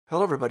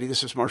Hello, everybody.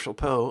 This is Marshall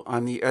Poe.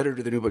 I'm the editor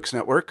of the New Books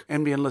Network.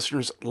 NBN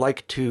listeners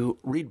like to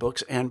read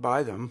books and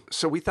buy them.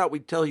 So we thought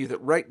we'd tell you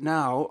that right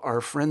now, our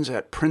friends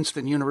at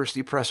Princeton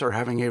University Press are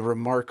having a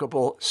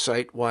remarkable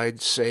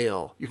site-wide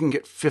sale. You can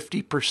get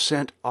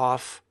 50%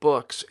 off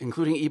books,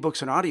 including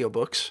ebooks and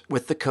audiobooks,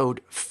 with the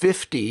code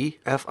 50,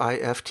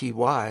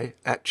 F-I-F-T-Y,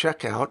 at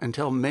checkout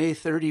until May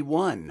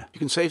 31. You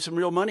can save some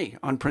real money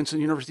on Princeton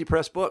University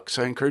Press books.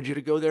 I encourage you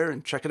to go there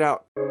and check it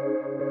out.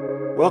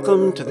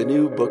 Welcome to the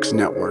New Books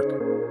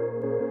Network.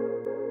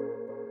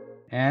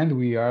 And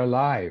we are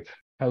live.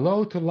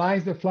 Hello to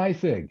Liza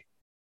Fleissig.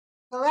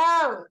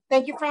 Hello.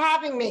 Thank you for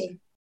having me.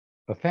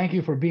 Well, thank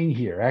you for being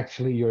here.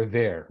 Actually, you're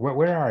there.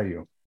 Where are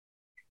you?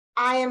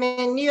 I am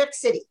in New York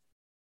City.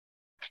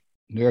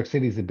 New York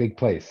City is a big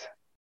place.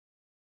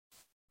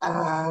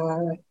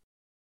 I'm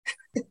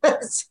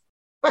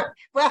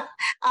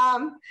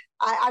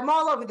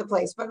all over the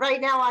place, but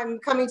right now I'm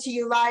coming to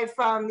you live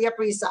from the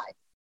Upper East Side.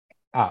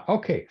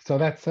 Okay. So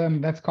that's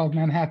called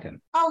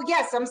Manhattan. Oh,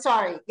 yes. I'm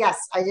sorry. Yes,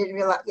 I didn't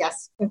realize.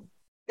 Yes.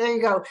 There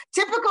you go.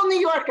 Typical New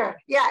Yorker.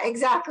 Yeah,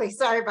 exactly.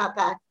 Sorry about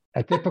that.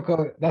 A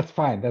typical, that's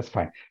fine.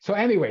 So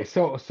anyway,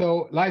 so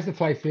Liza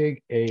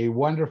Fleissig, a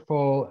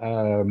wonderful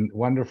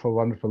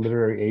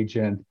literary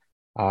agent.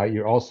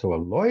 You're also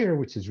a lawyer,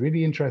 which is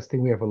really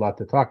interesting. We have a lot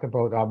to talk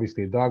about.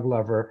 Obviously, a dog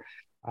lover.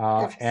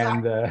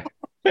 And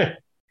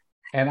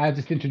I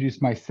just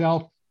introduced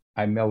myself.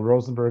 I'm Mel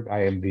Rosenberg.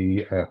 I am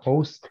the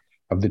host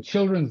of the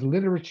Children's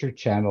Literature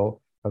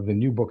Channel of the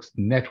New Books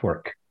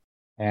Network.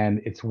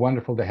 And it's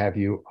wonderful to have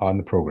you on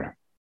the program.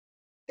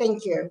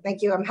 Thank you.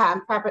 I'm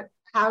happy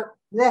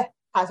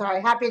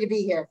to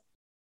be here.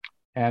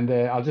 And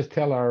I'll just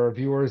tell our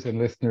viewers and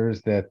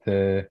listeners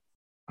that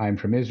I'm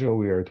from Israel.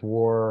 We are at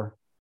war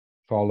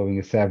following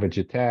a savage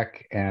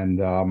attack,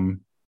 and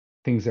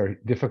things are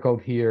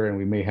difficult here, and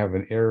we may have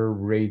an air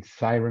raid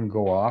siren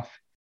go off,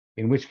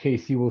 in which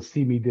case you will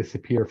see me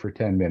disappear for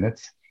 10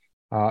 minutes.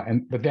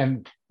 But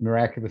then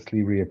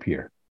miraculously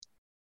reappear.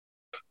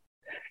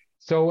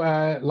 So,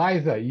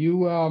 Liza,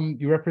 you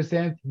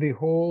represent the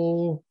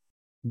whole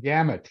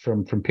gamut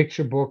from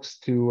picture books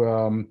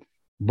to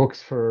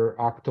books for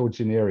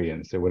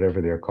octogenarians or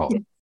whatever they're called.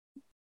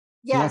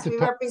 Yes, we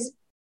represent.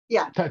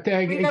 Yeah,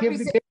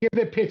 give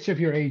the pitch of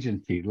your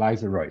agency,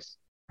 Liza Royce.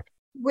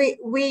 We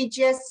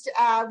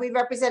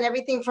represent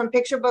everything from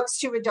picture books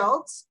to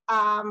adults,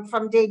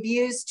 from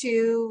debuts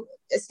to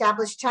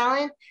established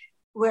talent.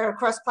 We're a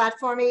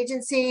cross-platform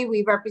agency.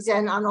 We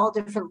represent on all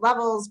different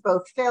levels,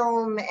 both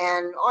film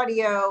and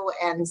audio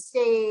and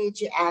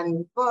stage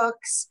and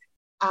books.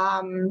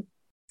 And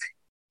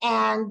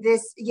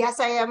this, yes,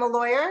 I am a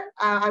lawyer.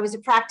 I was a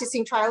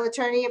practicing trial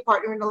attorney, a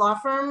partner in a law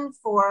firm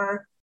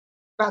for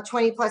about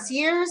 20 plus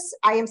years.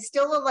 I am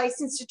still a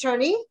licensed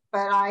attorney,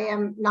 but I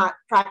am not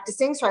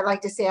practicing. So I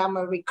like to say I'm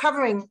a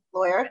recovering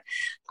lawyer.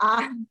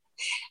 I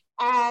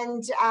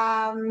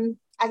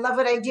love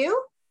what I do.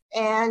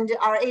 And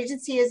our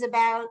agency is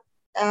about,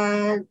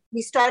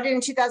 we started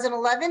in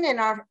 2011 and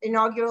our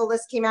inaugural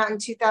list came out in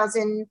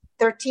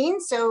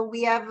 2013. So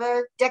we have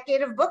a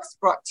decade of books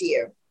brought to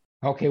you.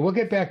 Okay, we'll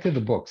get back to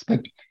the books.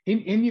 But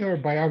in your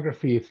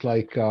biography, it's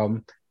like,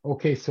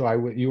 okay,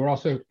 so you were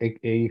also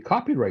a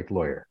copyright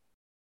lawyer,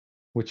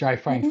 which I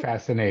find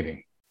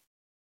fascinating.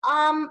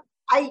 I'm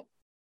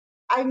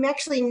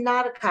actually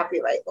not a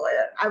copyright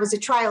lawyer. I was a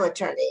trial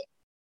attorney.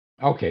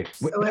 Okay.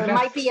 So there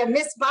might be a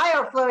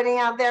misbio floating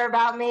out there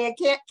about me. I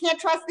can't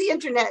trust the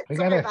internet. I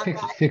gotta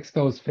fix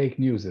those fake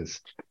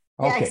newses.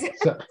 Okay, yeah,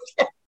 exactly.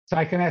 So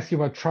I can ask you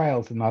about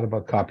trials and not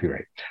about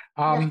copyright.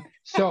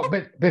 So,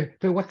 but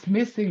what's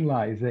missing,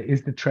 Liza,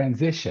 is the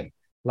transition.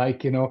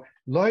 Like,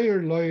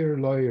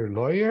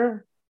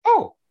 lawyer.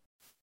 Oh,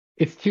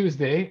 it's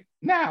Tuesday.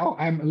 Now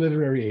I'm a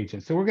literary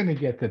agent. So we're going to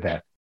get to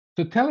that.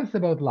 So tell us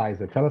about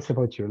Liza. Tell us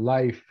about your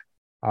life.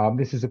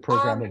 This is a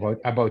program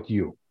about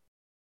you.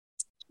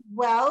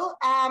 Well,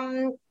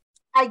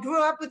 I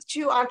grew up with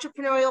two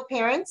entrepreneurial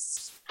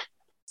parents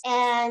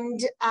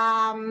and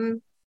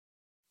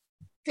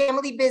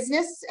family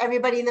business.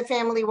 Everybody in the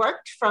family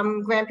worked,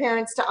 from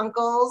grandparents to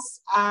uncles.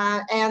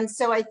 And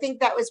so I think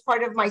that was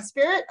part of my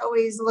spirit,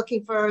 always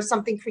looking for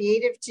something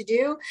creative to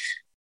do.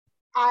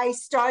 I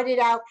started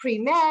out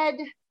pre-med.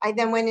 I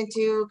then went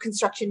into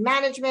construction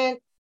management.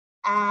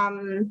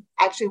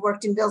 Actually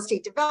worked in real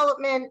estate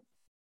development.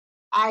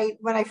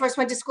 When I first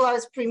went to school, I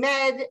was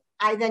pre-med.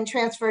 I then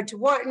transferred to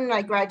Wharton.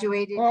 I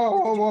graduated.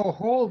 Oh,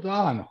 hold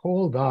on.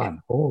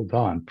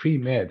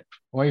 Pre-med.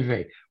 Oy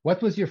vey.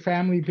 What was your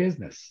family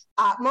business?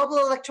 Mobile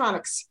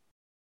electronics.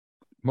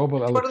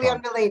 Totally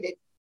unrelated.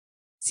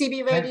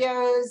 CB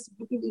radios,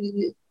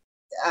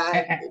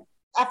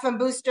 FM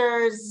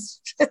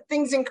boosters,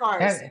 things in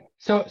cars.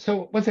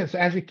 So what's that? So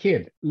as a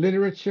kid,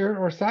 literature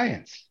or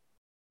science?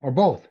 Or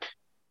both?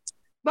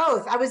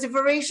 Both. I was a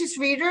voracious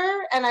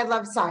reader and I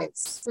loved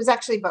science. It was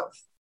actually both,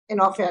 in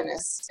all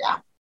fairness. Yeah.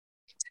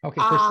 Okay.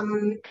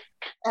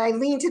 I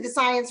leaned to the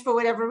science for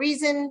whatever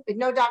reason, with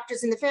no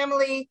doctors in the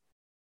family.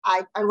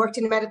 I worked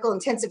in a medical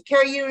intensive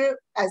care unit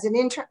as an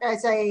intern,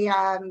 as a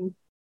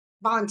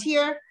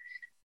volunteer.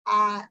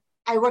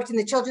 I worked in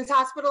the Children's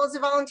Hospital as a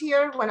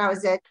volunteer when I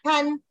was at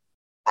Penn,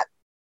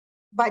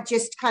 but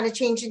just kind of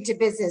changed into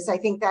business. I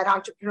think that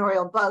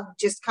entrepreneurial bug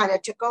just kind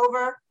of took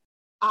over.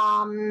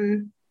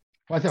 Well,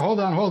 I said, hold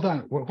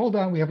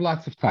on. We have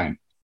lots of time.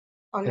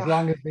 Oh, no. As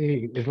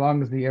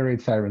long as the air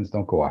raid sirens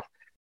don't go off.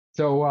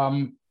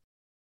 So,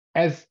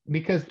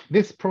 because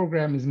this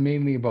program is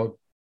mainly about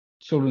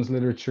children's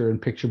literature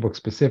and picture books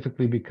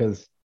specifically,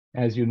 because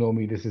as you know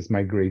me, this is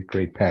my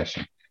great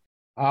passion.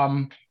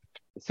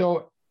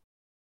 So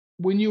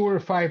when you were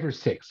 5 or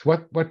 6,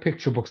 what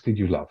picture books did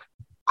you love?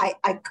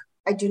 I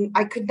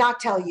could not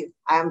tell you.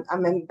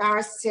 I'm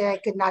embarrassed to say I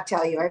could not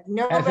tell you. I have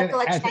no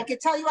recollection. I could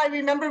tell you I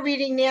remember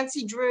reading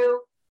Nancy Drew.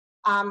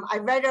 I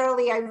read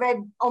early. I read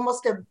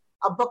almost a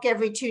book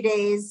every 2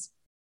 days.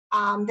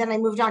 Then I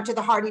moved on to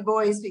the Hardy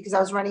Boys because I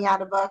was running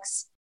out of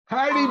books.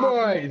 Hardy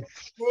Boys!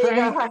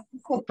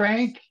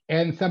 Frank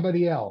and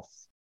somebody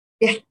else.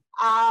 Yeah.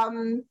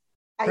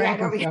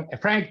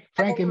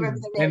 Frank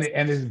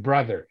and his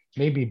brother,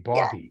 maybe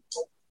Bobby.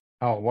 Yeah.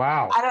 Oh,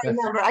 wow. I don't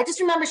remember. I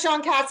just remember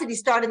Sean Cassidy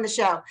starting the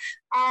show.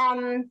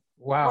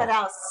 Wow. What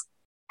else?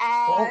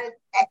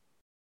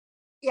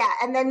 Yeah,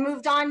 and then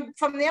moved on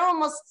from there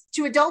almost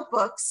to adult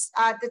books.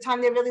 At the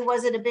time, there really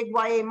wasn't a big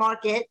YA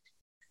market.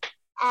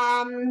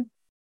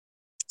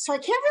 So I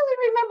can't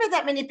really remember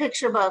that many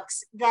picture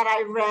books that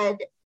I read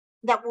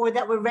that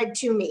were read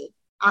to me,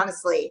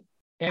 honestly.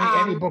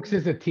 Any books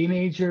as a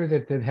teenager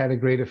that had a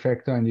great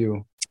effect on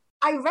you?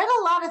 I read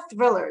a lot of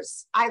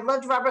thrillers. I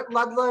loved Robert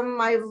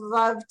Ludlum. I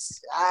loved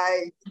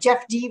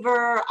Jeff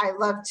Deaver. I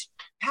loved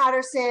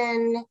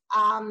Patterson.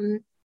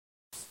 I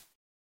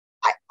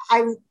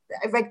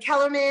read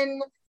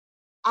Kellerman.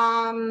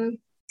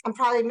 I'm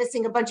probably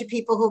missing a bunch of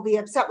people who'll be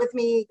upset with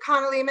me.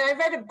 Connolly. I mean, I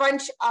read a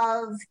bunch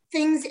of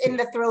things in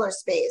the thriller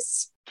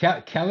space.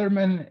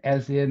 Kellerman,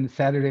 as in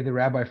Saturday the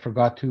Rabbi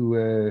forgot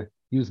to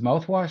use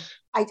mouthwash?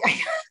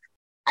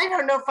 I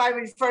don't know if I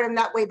would refer to him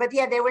that way, but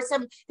yeah, there were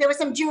some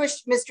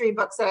Jewish mystery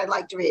books that I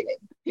liked reading.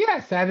 Yeah,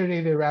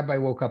 Saturday the Rabbi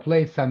woke up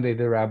late. Sunday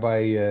the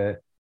Rabbi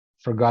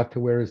forgot to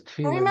wear his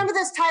tefillin. I remember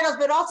those titles,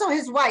 but also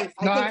his wife.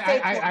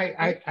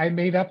 I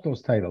made up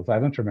those titles. I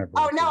don't remember.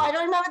 Oh no, I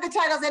don't remember the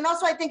titles, and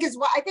also I think his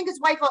wife. I think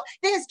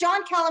it's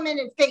John Kellerman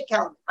and Faye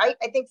Kellerman, right?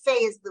 I think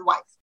Faye is the wife.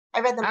 I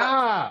read them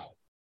both.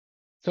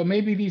 So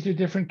maybe these are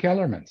different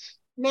Kellermans.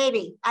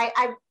 Maybe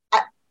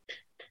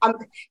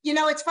you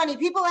know, it's funny.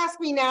 People ask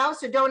me now,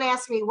 so don't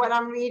ask me what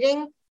I'm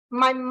reading.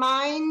 My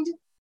mind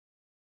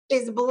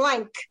is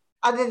blank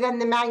other than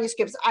the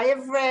manuscripts. I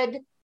have read,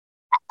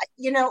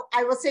 you know,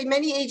 I will say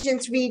many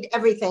agents read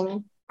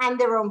everything and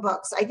their own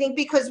books. I think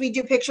because we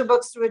do picture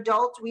books through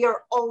adults, we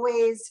are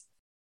always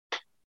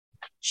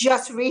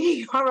just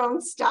reading our own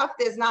stuff.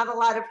 There's not a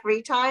lot of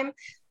free time.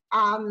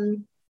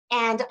 And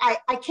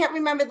I can't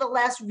remember the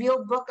last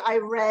real book I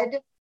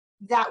read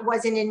that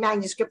wasn't in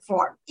manuscript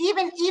form.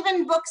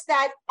 Even books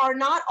that are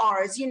not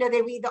ours, you know,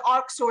 they read the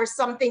ARCs or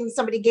something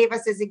somebody gave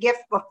us as a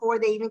gift before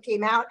they even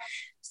came out.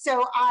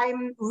 So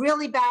I'm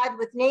really bad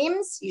with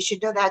names. You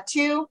should know that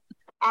too.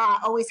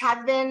 Always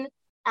have been.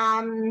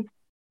 And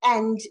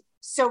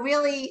so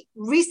really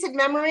recent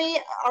memory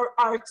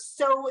are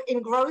so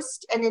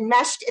engrossed and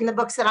enmeshed in the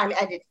books that I'm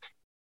editing.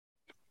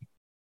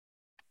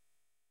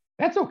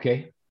 That's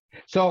okay.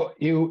 So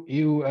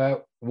you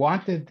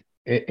wanted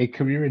a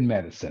career in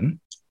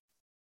medicine.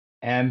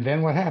 And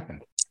then what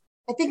happened?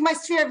 I think my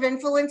sphere of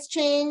influence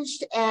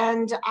changed,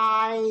 and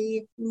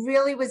I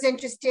really was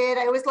interested.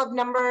 I always loved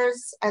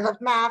numbers. I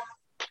loved math.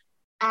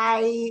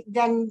 I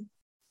then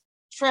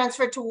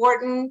transferred to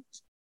Wharton.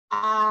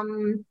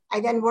 I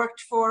then worked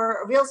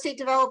for a real estate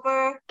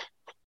developer.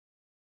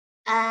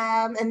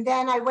 And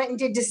then I went and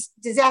did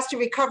disaster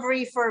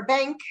recovery for a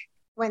bank.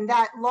 When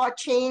that law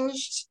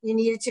changed, you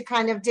needed to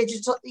kind of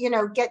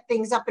get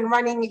things up and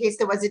running in case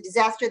there was a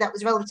disaster. That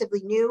was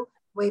relatively new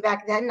way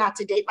back then, not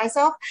to date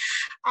myself.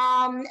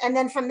 And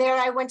then from there,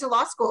 I went to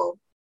law school.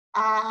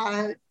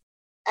 And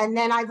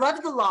then I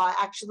loved the law,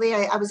 actually.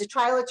 I was a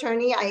trial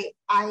attorney. I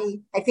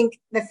think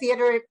the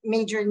theater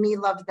major in me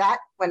loved that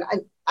when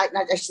I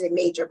should say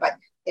major, but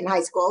in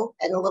high school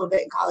and a little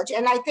bit in college.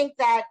 And I think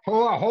that...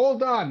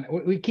 Hold on.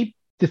 We keep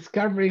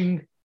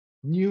discovering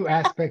new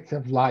aspects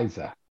of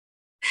Liza.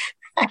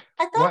 I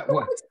thought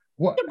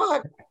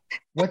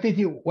what did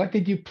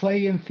you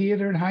play in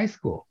theater in high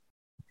school?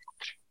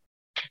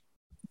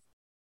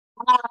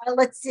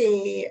 Let's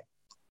see.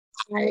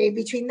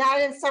 Between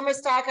that and summer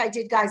stock, I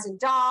did Guys and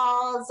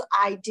Dolls.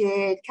 I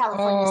did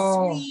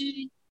California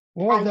Suite.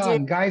 Well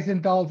done. Guys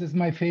and Dolls is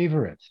my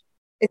favorite.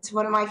 It's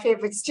one of my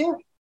favorites too.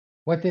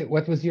 What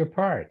was your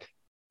part?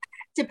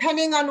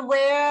 Depending on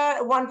where.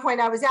 At one point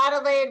I was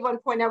Adelaide. One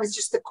point I was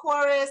just the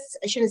chorus.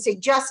 I shouldn't say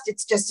just.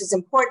 It's just as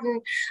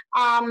important.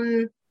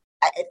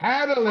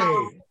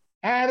 Adelaide.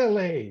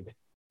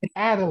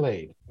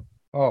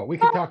 Oh, we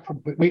could talk.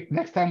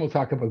 Next time we'll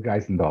talk about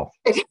Guys and Dolls.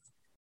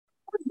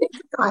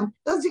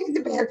 Those things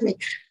embarrass me.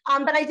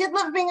 But I did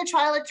love being a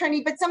trial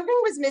attorney, but something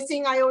was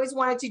missing. I always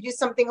wanted to do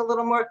something a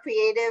little more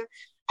creative.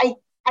 I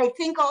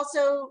think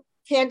also,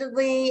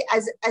 candidly,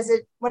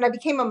 when I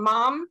became a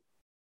mom,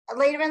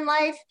 later in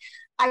life.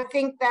 I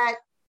think that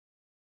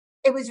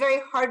it was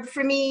very hard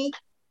for me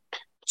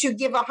to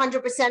give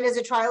 100% as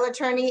a trial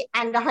attorney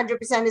and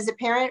 100% as a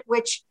parent,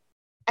 which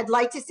I'd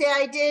like to say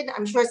I did.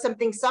 I'm sure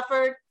something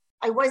suffered.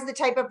 I was the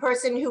type of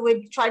person who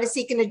would try to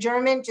seek an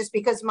adjournment just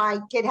because my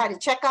kid had a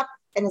checkup,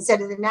 and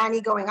instead of the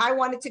nanny going, I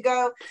wanted to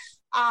go.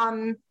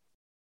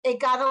 It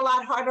got a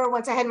lot harder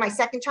once I had my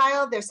second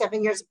child. They're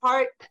 7 years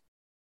apart.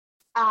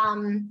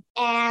 And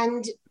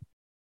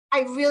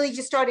I really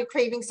just started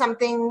craving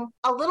something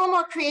a little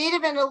more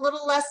creative and a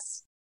little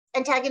less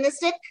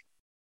antagonistic.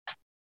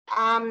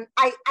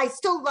 I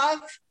still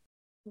love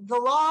the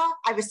law.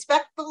 I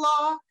respect the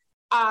law.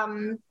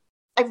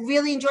 I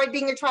really enjoyed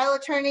being a trial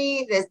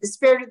attorney, the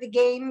spirit of the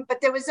game,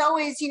 but there was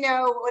always,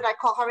 what I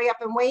call hurry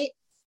up and wait,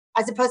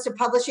 as opposed to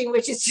publishing,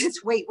 which is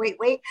just wait.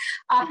 But,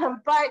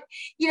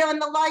 in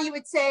the law, you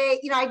would say,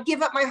 I'd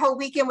give up my whole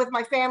weekend with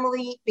my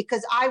family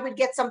because I would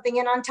get something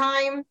in on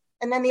time.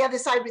 And then the other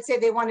side would say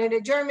they wanted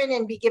adjournment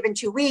and be given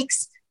 2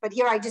 weeks. But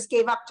here I just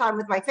gave up time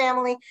with my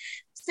family.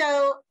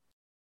 So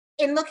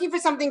in looking for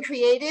something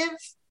creative,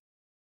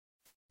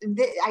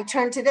 I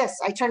turned to this.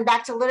 I turned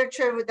back to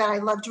literature that I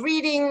loved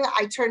reading.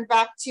 I turned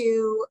back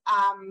to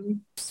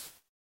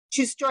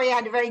true story. I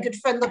had a very good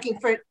friend looking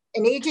for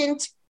an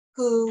agent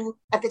who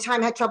at the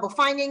time had trouble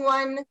finding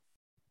one.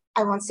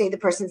 I won't say the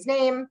person's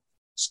name.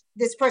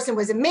 This person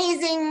was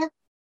amazing,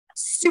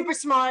 super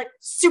smart,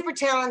 super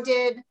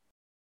talented,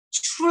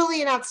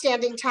 truly an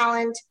outstanding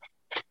talent.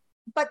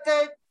 But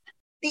the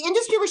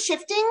industry was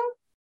shifting.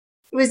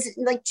 It was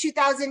like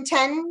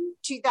 2010.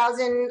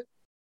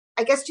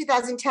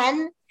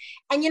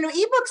 And,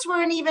 ebooks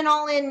weren't even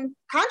all in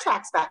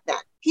contracts back then.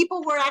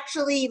 People were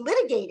actually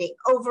litigating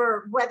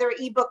over whether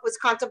ebook was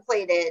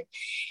contemplated.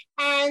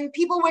 And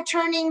people were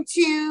turning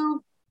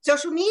to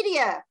social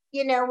media,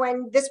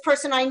 when this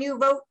person I knew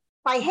wrote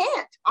by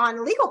hand on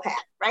a legal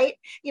pad, right?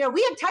 We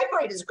had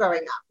typewriters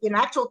growing up,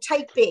 actual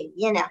typing,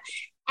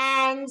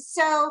 And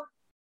so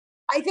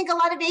I think a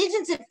lot of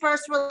agents at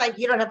first were like,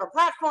 you don't have a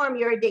platform,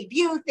 you're a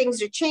debut,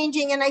 things are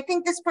changing. And I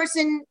think this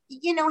person,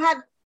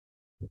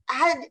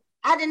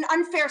 had an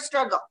unfair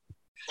struggle.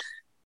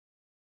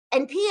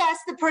 And P.S.,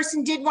 the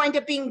person did wind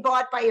up being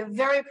bought by a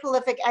very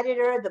prolific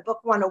editor. The book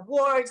won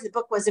awards. The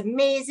book was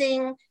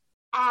amazing.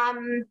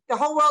 The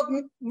whole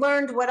world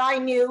learned what I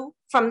knew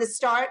from the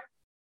start.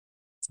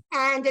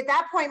 And at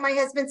that point, my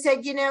husband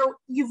said,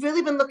 you've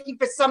really been looking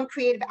for some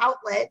creative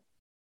outlet.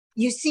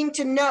 You seem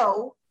to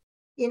know,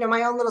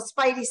 my own little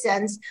spidey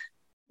sense.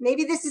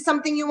 Maybe this is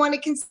something you want to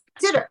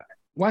consider.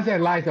 One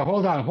second, Liza,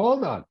 hold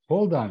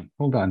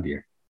on,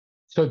 dear.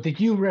 So did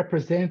you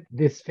represent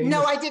this famous?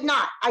 No, I did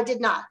not.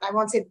 I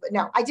won't say,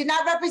 no, I did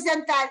not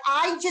represent that.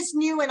 I just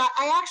knew, and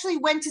I actually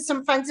went to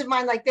some friends of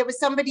mine, like there was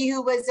somebody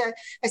who was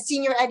a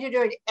senior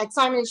editor at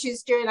Simon &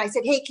 Schuster, and I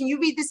said, hey, can you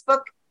read this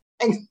book?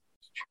 And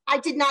I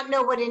did not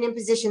know what an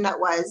imposition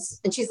that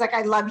was. And she's like,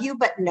 I love you,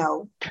 but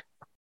no.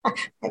 And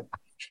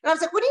I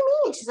was like, what do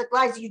you mean? She's like,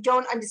 Liza, you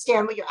don't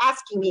understand what you're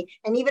asking me.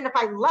 And even if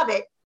I love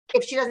it,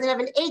 if she doesn't have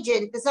an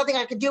agent, there's nothing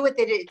I could do with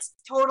it. It's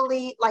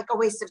totally like a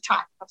waste of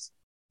time.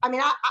 I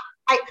mean,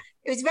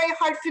 it was very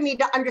hard for me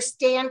to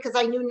understand because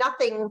I knew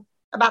nothing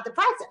about the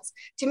process.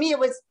 To me, it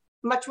was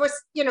much more,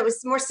 it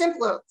was more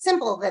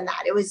simple than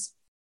that. It was,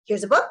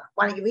 here's a book.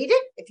 Why don't you read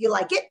it? If you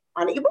like it,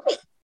 why don't you buy it?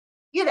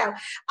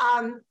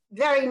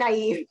 Very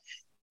naive,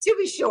 to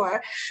be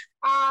sure.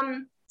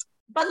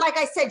 But like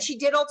I said, she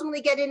did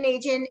ultimately get an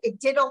agent. It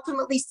did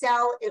ultimately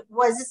sell. It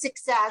was a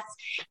success.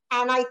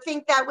 And I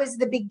think that was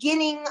the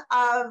beginning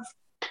of,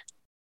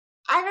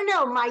 I don't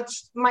know,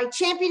 my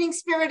championing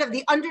spirit of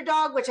the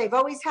underdog, which I've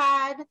always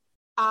had,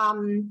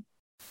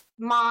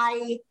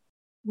 my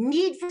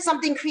need for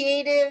something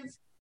creative,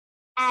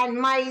 and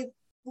my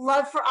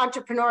love for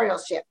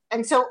entrepreneurship.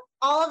 And so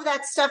all of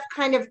that stuff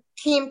kind of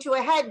came to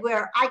a head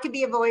where I could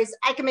be a voice,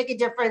 I could make a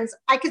difference,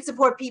 I could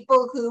support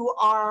people who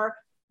are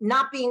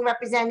not being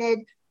represented,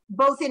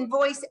 both in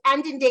voice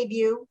and in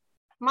debut.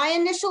 My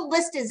initial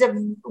list is of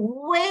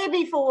way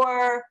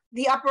before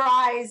the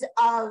uprise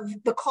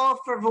of the call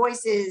for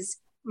voices.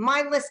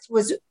 My list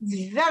was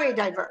very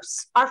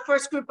diverse. Our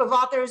first group of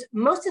authors,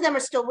 most of them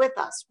are still with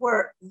us,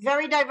 were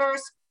very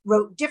diverse,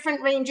 wrote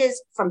different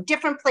ranges from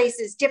different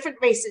places, different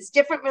races,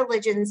 different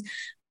religions,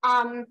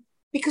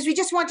 because we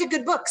just wanted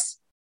good books.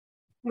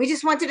 We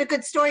just wanted a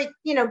good story,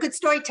 good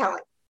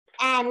storytelling.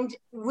 And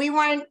we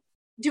weren't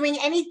doing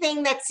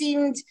anything that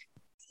seemed,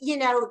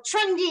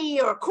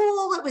 trendy or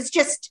cool. It was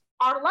just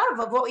our love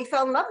of what we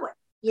fell in love with,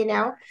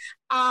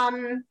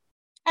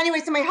 Anyway,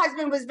 so my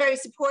husband was very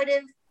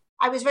supportive.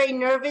 I was very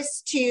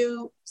nervous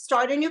to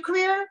start a new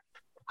career.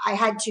 I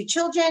had 2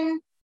 children.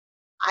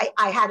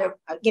 I had a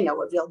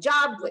real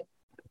job with,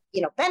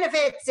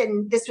 benefits,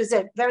 and this was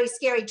a very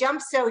scary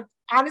jump. So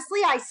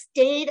honestly, I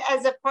stayed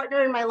as a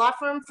partner in my law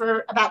firm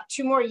for about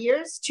 2 more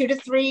years, 2 to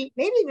 3,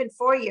 maybe even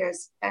 4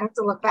 years. I have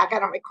to look back, I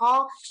don't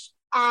recall,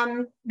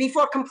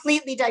 before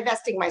completely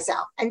divesting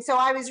myself. And so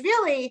I was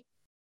really,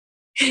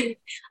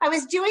 I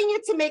was doing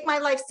it to make my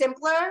life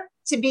simpler,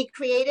 to be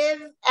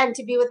creative and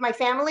to be with my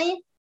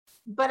family.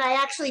 but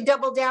I actually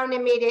doubled down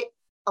and made it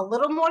a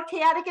little more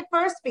chaotic at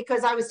first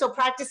because I was still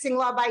practicing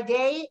law by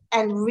day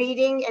and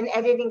reading and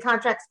editing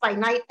contracts by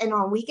night and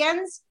on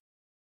weekends.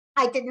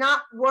 I did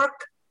not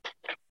work,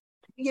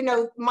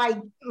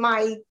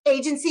 my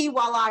agency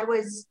while I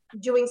was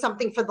doing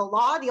something for the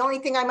law. The only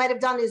thing I might have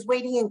done is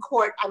waiting in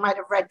court. I might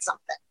have read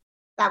something.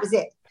 That was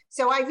it.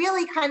 So I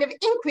really kind of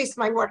increased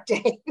my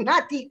workday,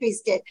 not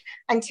decreased it,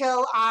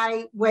 until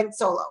I went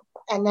solo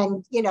and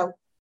then,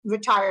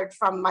 retired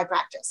from my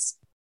practice.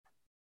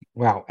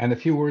 Wow. And a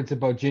few words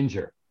about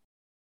Ginger.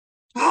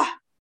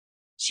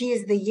 She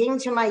is the yin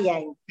to my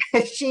yang.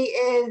 She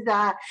is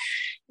an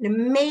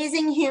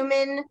amazing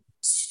human,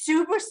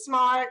 super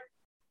smart,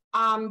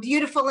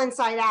 beautiful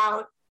inside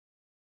out,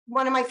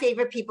 one of my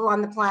favorite people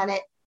on the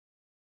planet.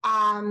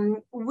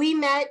 We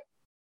met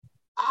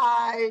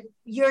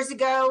years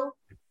ago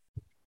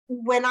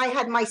when I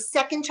had my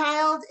second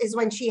child is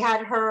when she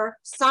had her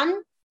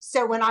son.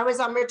 So when I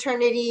was on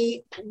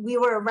maternity, we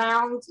were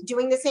around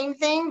doing the same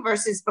thing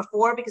versus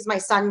before because my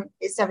son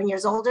is 7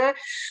 years older.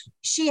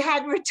 She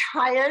had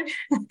retired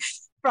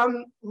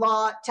from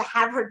law to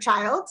have her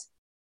child.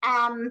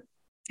 And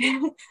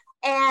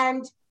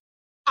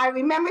I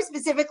remember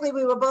specifically,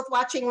 we were both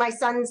watching my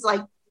son's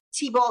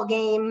T-ball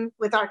game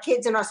with our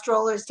kids in our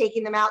strollers,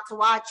 taking them out to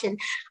watch. And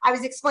I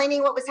was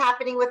explaining what was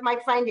happening with my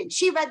friend, and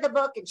she read the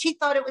book and she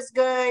thought it was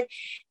good.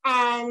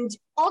 And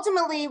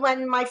ultimately,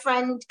 when my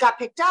friend got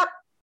picked up,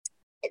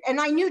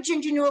 and I knew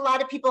Ginger knew a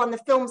lot of people on the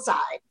film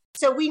side.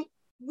 So we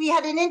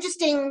had an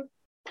interesting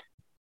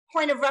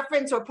point of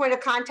reference or point of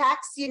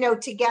contacts,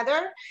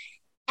 together.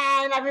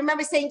 And I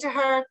remember saying to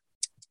her,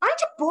 aren't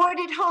you bored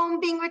at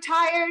home being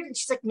retired? And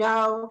she's like,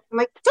 no. I'm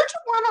like, don't you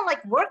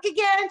want to work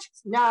again? She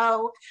said,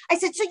 no. I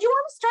said, so you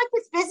want to start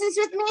this business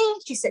with me?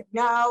 She said,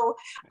 no.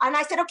 And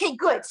I said, okay,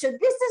 good. So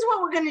this is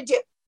what we're going to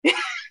do.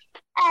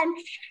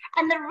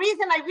 And the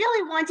reason I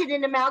really wanted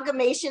an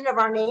amalgamation of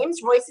our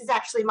names, Royce is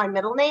actually my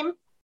middle name.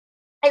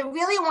 I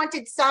really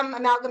wanted some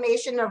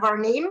amalgamation of our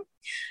name.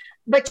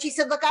 But she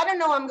said, look, I don't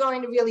know I'm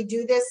going to really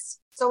do this.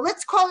 So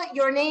let's call it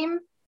your name.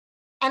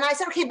 And I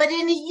said, okay, but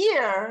in a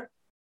year,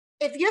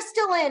 if you're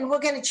still in, we're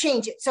going to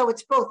change it. So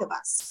it's both of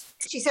us.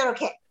 She said,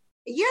 okay.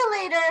 A year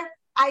later,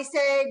 I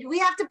said, we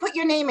have to put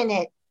your name in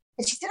it.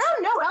 And she said, oh,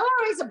 no,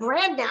 LRA is a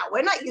brand now.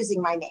 We're not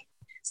using my name.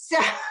 So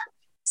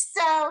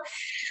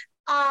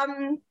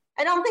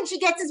I don't think she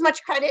gets as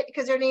much credit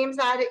because her name's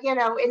not,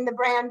 in the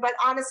brand. But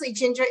honestly,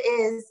 Ginger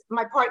is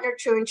my partner,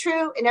 true and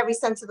true, in every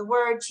sense of the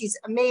word. She's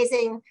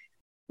amazing.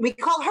 We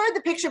call her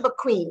the picture book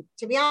queen.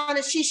 To be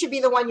honest, she should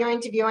be the one you're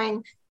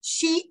interviewing.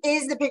 She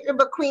is the picture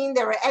book queen.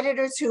 There are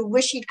editors who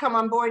wish she'd come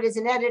on board as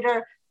an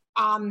editor.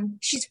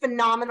 She's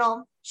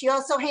phenomenal. She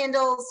also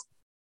handles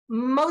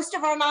most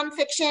of our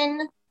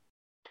nonfiction,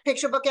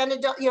 picture book and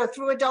adult,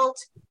 through adult.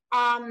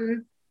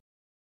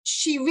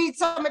 She reads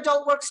some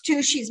adult works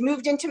too. She's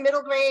moved into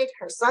middle grade.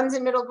 Her son's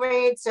in middle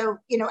grade. So,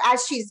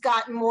 as she's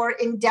gotten more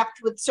in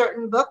depth with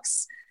certain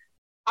books,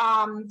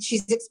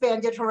 she's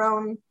expanded her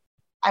own,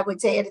 I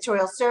would say,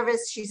 editorial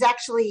service. She's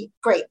actually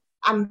great.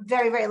 I'm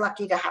very, very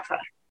lucky to have her.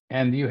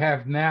 And you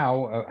have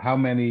now how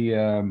many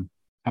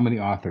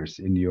authors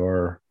in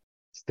your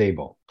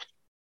stable?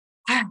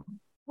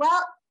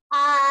 Well,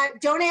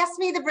 don't ask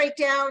me the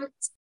breakdown.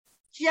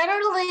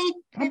 Generally,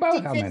 50,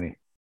 about how many?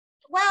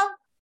 Well,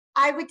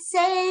 I would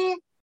say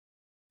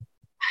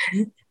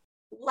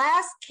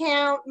last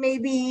count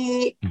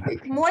maybe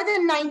more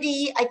than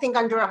 90. I think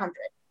under 100.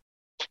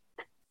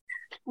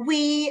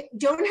 We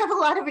don't have a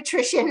lot of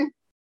attrition,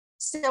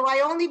 so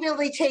I only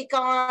really take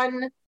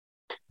on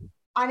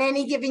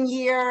any given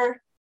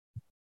year,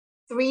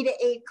 3 to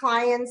 8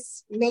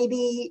 clients,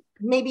 maybe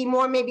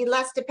more, maybe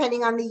less,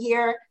 depending on the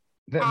year.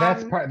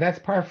 That's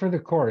par for the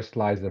course,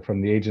 Liza,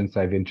 from the agents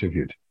I've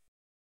interviewed.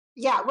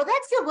 Yeah, well,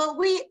 that's good. Well,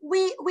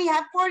 we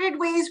have parted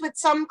ways with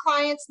some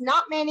clients,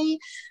 not many,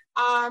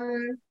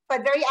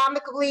 but very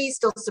amicably,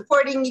 still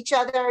supporting each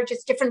other,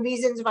 just different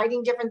reasons,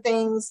 writing different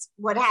things,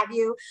 what have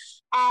you.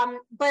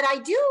 But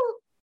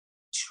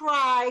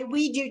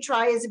we do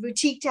try as a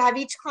boutique to have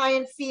each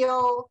client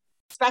feel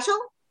special.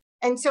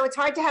 And so it's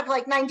hard to have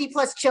 90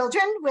 plus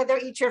children where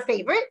they're each your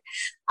favorite.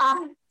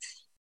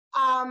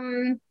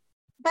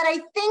 But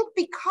I think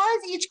because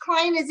each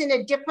client is in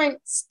a different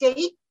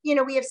state,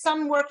 we have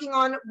some working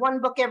on one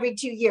book every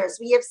 2 years.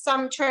 We have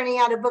some churning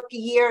out a book a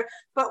year,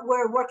 but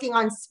we're working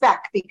on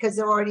spec because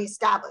they're already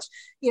established.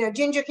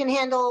 Ginger can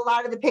handle a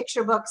lot of the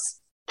picture books.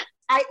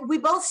 We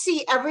both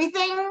see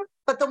everything,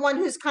 but the one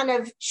who's kind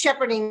of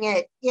shepherding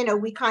it,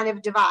 we kind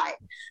of divide.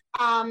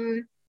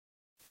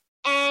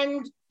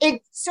 And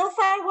it so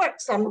far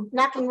works. I'm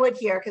knocking wood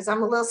here because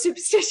I'm a little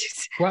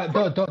superstitious.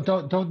 Well,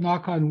 don't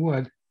knock on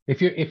wood.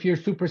 If you're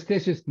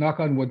superstitious,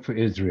 knock on wood for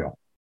Israel.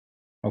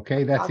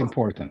 Okay, that's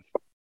important.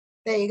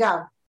 There you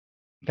go.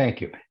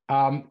 Thank you.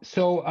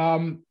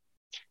 So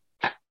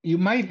you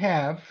might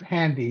have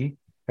handy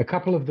a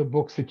couple of the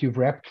books that you've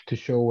repped to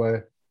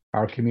show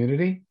our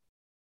community.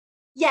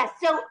 Yes.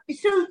 So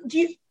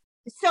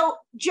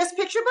just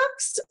picture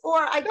books,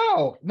 or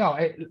No.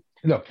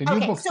 Look, the New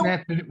Okay, Books so-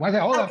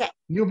 Hold Okay. up.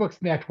 New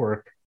Books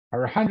Network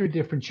are 100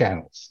 different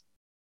channels.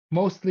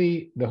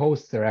 Mostly the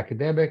hosts are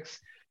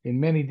academics in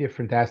many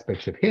different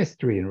aspects of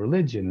history and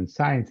religion and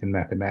science and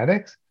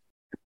mathematics.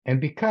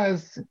 And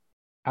because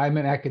I'm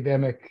an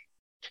academic,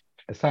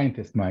 a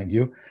scientist, mind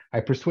you, I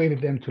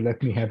persuaded them to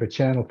let me have a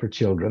channel for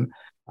children.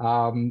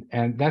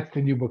 And that's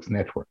the New Books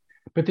Network.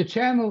 But the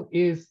channel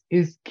is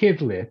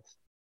kidlit.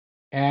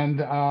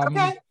 And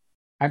Okay.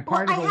 I'm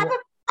part Well, of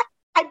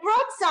I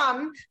brought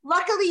some.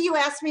 Luckily, you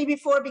asked me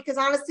before because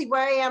honestly,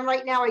 where I am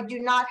right now, I do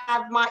not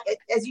have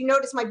as you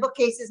notice, my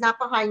bookcase is not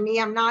behind me.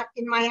 I'm not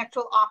in my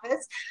actual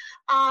office.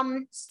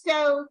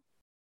 So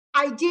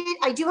I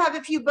do have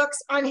a few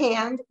books on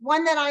hand.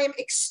 One that I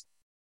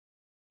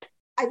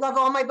love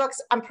all my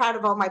books. I'm proud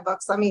of all my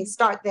books. Let me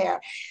start there.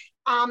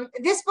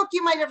 This book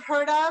you might have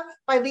heard of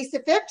by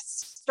Lisa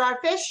Phipps,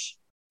 Starfish.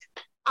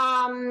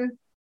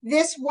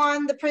 This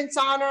one, the Printz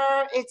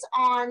Honor, it's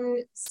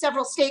on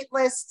several state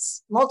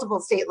lists,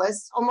 multiple state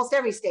lists, almost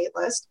every state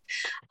list.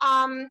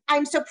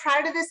 I'm so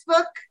proud of this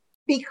book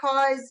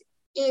because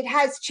it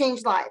has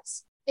changed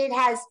lives. It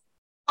has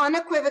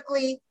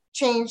unequivocally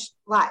changed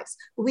lives.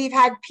 We've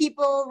had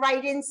people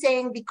write in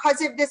saying, because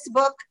of this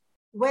book,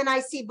 when I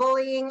see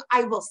bullying,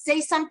 I will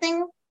say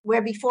something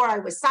where before I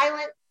was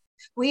silent.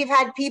 We've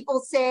had people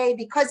say,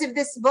 because of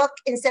this book,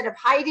 instead of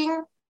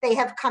hiding, they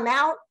have come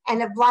out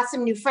and have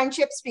blossomed new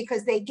friendships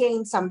because they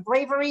gained some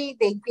bravery,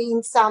 they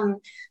gained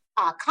some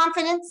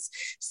confidence.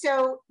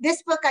 So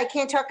this book I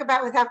can't talk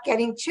about without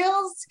getting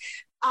chills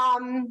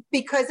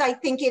because I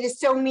think it is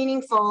so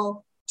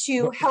meaningful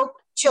to help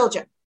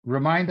children.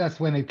 Remind us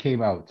when it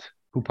came out.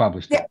 Who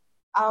published it?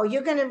 Oh,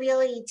 you're going to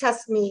really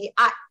test me.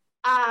 I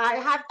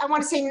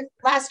want to say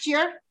last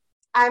year.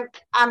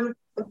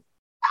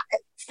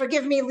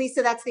 Forgive me,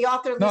 Lisa. That's the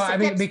author. Lisa No, I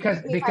mean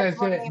Phipps.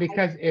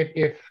 because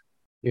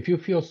if you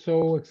feel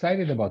so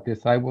excited about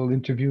this, I will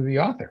interview the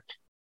author.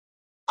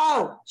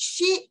 Oh,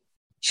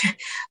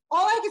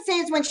 all I can say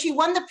is when she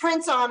won the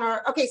Printz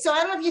Honor. Okay, so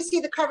I don't know if you see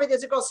the cover.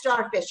 There's a girl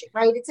starfishing,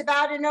 right? It's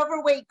about an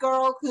overweight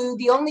girl who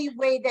the only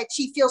way that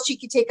she feels she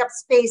can take up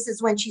space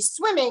is when she's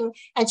swimming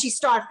and she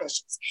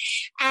starfishes.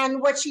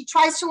 And what she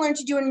tries to learn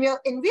to do in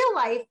real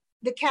life,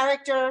 the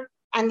character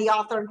and the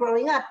author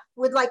growing up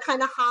would like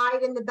kind of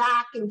hide in the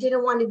back and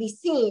didn't want to be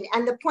seen.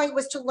 And the point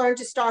was to learn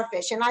to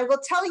starfish. And I will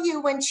tell you,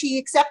 when she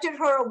accepted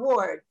her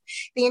award,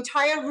 the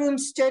entire room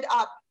stood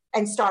up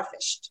and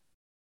starfished.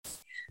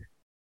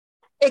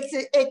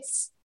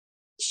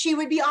 She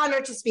would be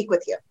honored to speak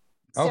with you.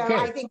 So Okay.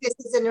 I think this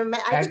is I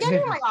think any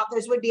of my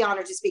authors would be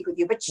honored to speak with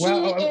you, but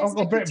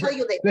I can tell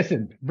you later.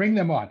 Listen, bring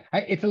them on.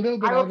 It's a little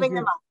bit. I will bring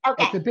them on.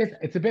 Okay.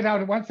 It's a bit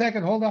out of 1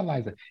 second. Hold on,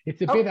 Liza.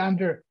 It's a bit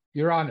under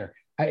your honor.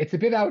 It's a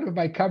bit out of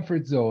my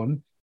comfort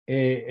zone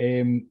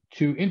to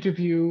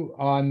interview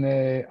on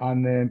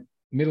the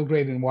middle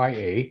grade and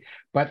YA,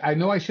 but I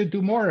know I should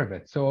do more of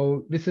it.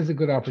 So this is a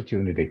good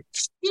opportunity.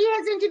 She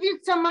has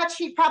interviewed so much,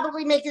 she'd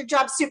probably make your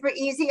job super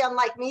easy,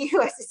 unlike me, who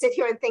has to sit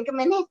here and think a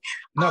minute.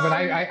 No, but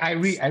I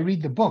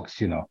read the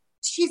books, you know.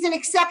 She's an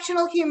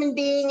exceptional human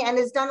being and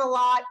has done a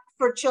lot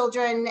for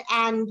children,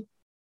 and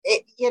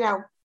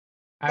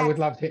I would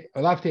love to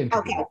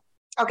interview her.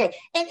 Okay.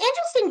 An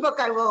interesting book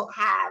I will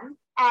have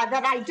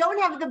that I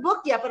don't have the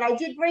book yet, but I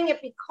did bring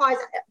it because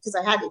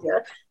I had it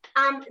here.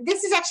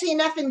 This is actually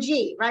an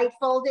F&G, right?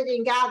 Folded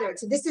and gathered.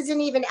 So this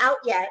isn't even out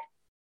yet.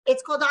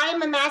 It's called I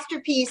Am a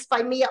Masterpiece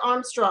by Mia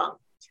Armstrong.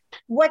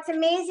 What's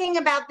amazing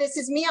about this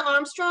is Mia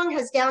Armstrong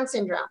has Down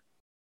syndrome.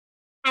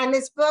 And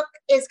this book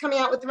is coming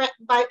out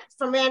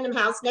from Random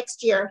House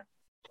next year.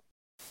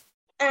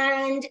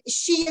 And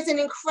she is an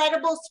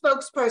incredible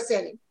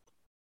spokesperson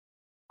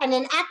and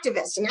an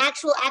activist, an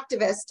actual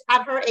activist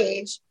at her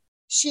age.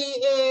 She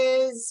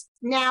is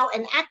now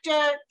an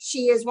actor.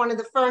 She is one of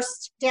the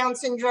first Down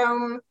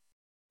syndrome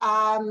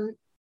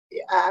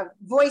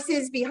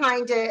voices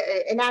behind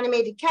an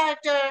animated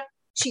character.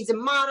 She's a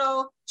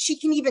model. She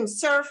can even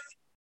surf.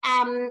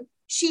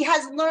 She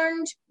has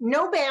learned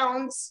no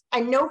bounds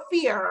and no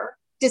fear,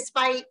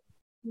 despite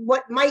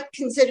what might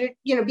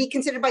be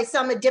considered by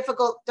some a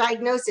difficult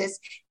diagnosis.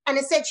 And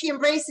instead, she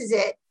embraces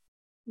it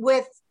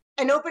with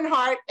an open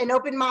heart, an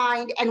open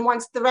mind, and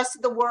wants the rest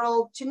of the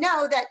world to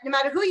know that no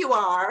matter who you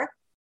are,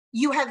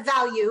 you have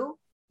value,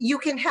 you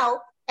can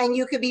help, and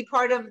you could be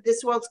part of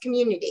this world's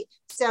community.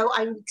 So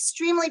I'm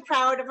extremely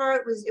proud of her.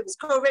 It was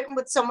co-written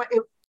with someone,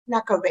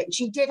 not co-written.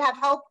 She did have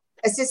help,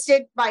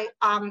 assisted by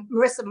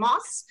Marissa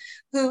Moss,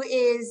 who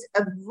is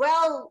a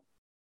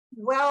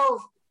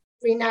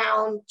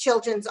well-renowned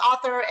children's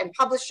author and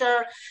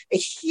publisher, a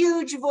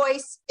huge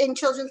voice in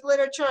children's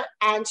literature,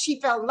 and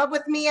she fell in love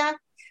with Mia.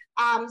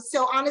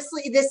 So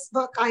honestly, this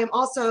book I am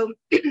also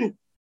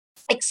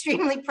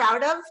extremely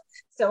proud of.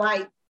 So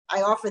I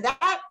offer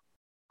that.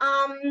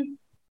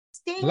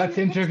 Let's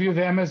interview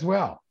them as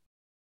well.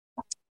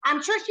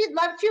 I'm sure she'd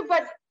love to,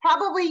 but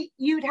probably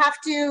you'd have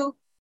to,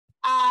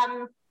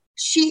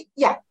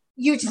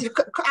 you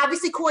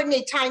obviously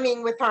coordinate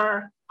timing with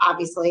her,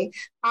 obviously.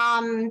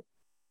 And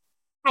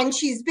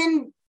she's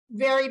been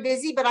very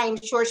busy, but I'm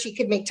sure she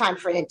could make time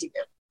for an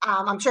interview.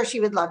 I'm sure she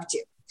would love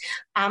to.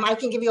 I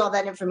can give you all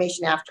that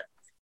information after.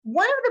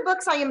 One of the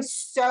books I am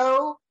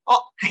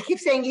I keep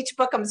saying each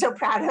book I'm so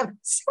proud of.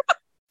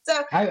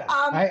 So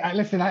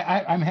listen,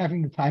 I'm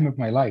having the time of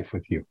my life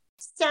with you.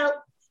 So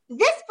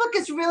this book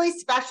is really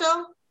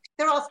special.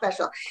 They're all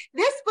special.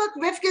 This book,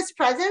 Rivka's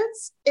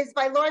Presence, is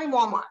by Lori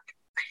Walmark.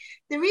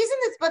 The reason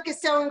this book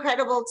is so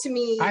incredible to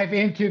me. I've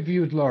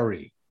interviewed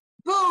Lori.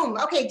 Boom.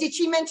 Okay. Did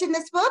she mention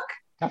this book?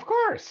 Of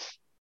course.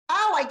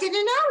 Oh, I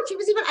didn't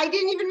know. I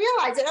didn't even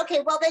realize it.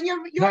 Okay. Well, then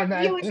you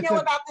would know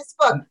about this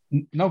book.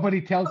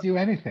 Nobody tells you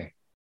anything.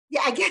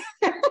 Yeah, I guess.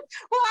 Well,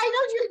 I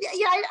know you.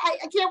 Yeah,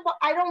 I can't.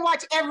 I don't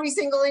watch every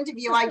single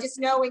interview. I just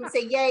know and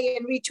say yay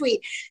and retweet.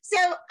 So,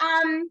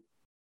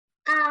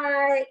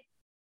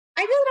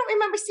 I really don't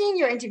remember seeing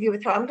your interview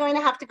with her. I'm going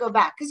to have to go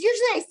back because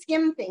usually I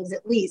skim things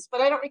at least, but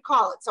I don't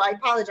recall it. So I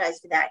apologize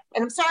for that.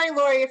 And I'm sorry,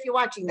 Lori, if you're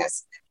watching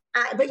this.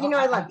 But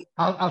I love you.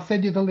 I'll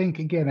send you the link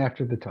again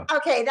after the talk.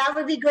 Okay, that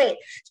would be great.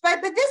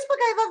 But this book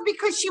I love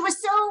because she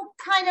was so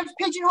kind of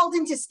pigeonholed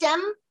into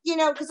STEM,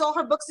 because all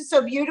her books are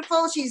so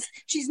beautiful.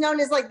 She's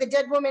known as like the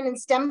dead woman in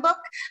STEM book,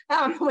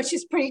 which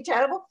is pretty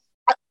terrible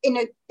in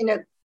a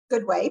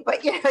good way.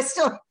 But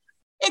still,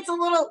 it's a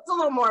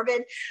little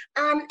morbid.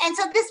 And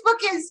so this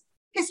book is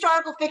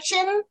historical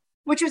fiction,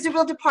 which was a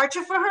real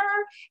departure for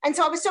her. And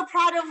so I was so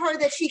proud of her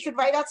that she could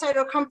write outside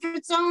her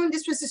comfort zone.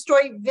 This was a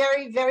story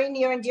very, very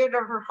near and dear to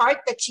her heart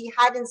that she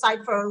had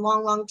inside for a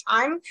long, long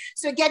time.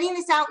 So getting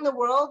this out in the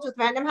world with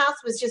Random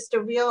House was just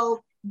a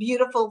real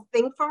beautiful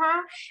thing for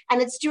her.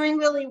 And it's doing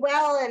really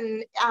well.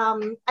 And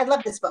I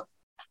love this book.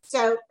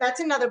 So that's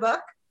another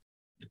book.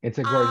 It's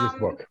a gorgeous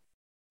book.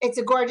 It's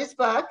a gorgeous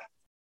book.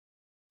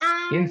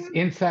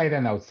 Inside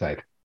and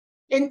outside.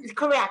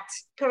 Correct.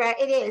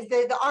 It is.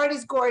 The art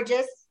is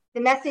gorgeous. The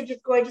message is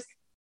gorgeous.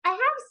 I have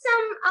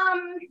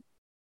some,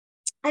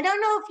 I don't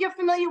know if you're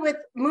familiar with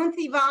Moon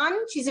Thi Van.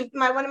 She's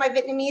one of my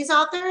Vietnamese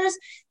authors.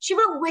 She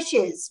wrote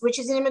Wishes, which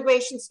is an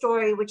immigration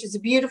story, which is a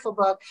beautiful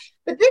book.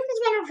 But this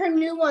is one of her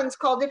new ones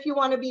called If You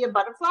Want to Be a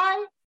Butterfly.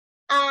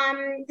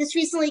 This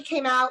recently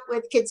came out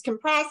with Kids Can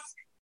Press.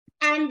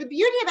 And the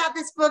beauty about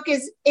this book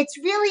is it's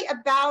really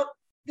about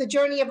the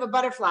journey of a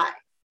butterfly.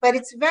 But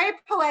it's very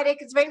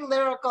poetic. It's very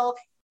lyrical.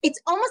 It's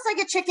almost like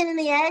a chicken and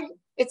the egg.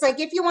 It's like,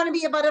 if you want to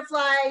be a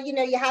butterfly,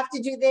 you have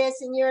to do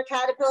this, and you're a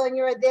caterpillar, and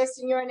you're a this,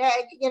 and you're an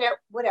egg,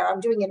 whatever. I'm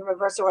doing it in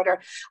reverse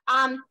order.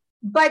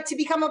 But to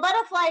become a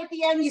butterfly at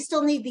the end, you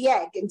still need the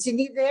egg. And to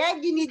need the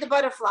egg, you need the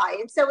butterfly.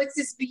 And so it's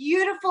this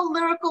beautiful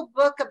lyrical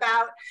book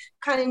about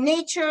kind of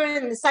nature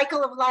and the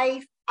cycle of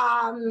life.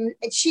 And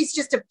she's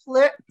just a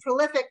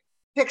prolific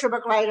picture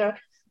book writer.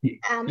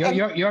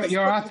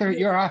 Your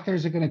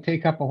authors are going to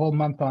take up a whole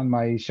month on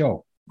my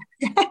show.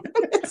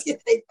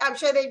 I'm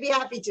sure they'd be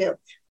happy to.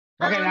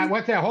 Okay, now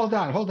what's that? Hold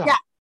on.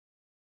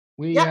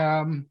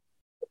 Yeah.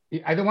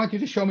 I don't want you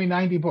to show me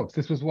 90 books.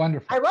 This was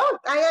wonderful. I won't.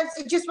 I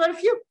just wrote a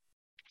few.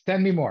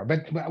 Send me more.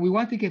 But we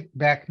want to get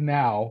back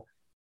now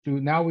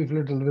we've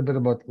learned a little bit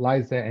about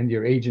Liza and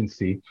your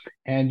agency.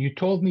 And you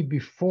told me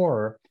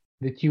before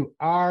that you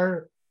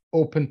are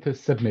open to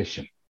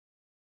submission,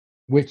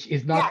 which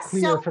is not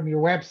clear from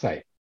your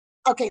website.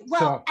 Okay,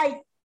 well,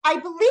 I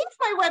believe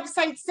my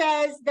website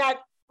says that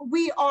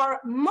we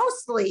are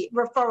mostly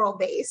referral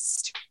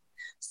based.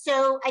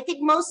 So I think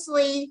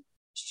mostly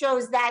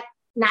shows that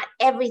not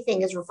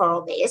everything is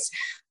referral based.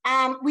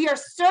 We are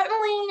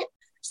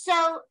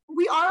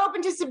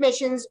open to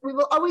submissions. We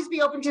will always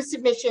be open to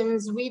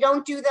submissions. We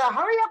don't do the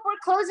hurry up, we're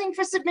closing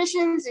for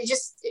submissions. It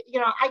just,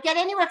 I get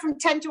anywhere from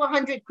 10 to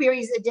 100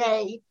 queries a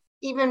day,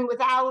 even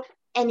without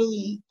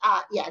any,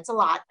 it's a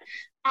lot.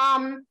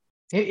 1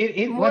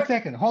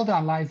 second. Hold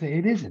on, Liza.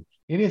 It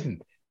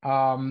isn't.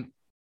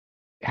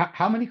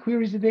 How many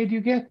queries a day do you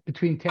get?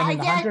 Between 10 and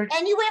 100? I get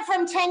anywhere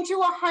from 10 to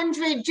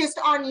 100 just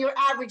on your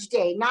average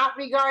day, not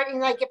regarding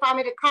like if I'm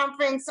at a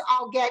conference,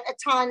 I'll get a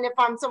ton. If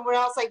I'm somewhere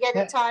else, I get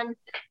a ton.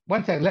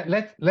 1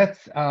 second.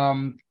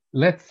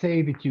 Let's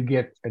say that you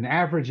get an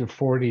average of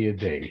 40 a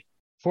day.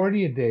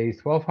 40 a day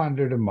is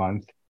 1,200 a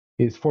month,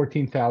 is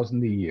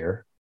 14,000 a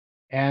year.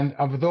 And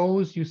of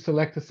those, you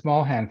select a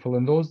small handful,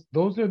 and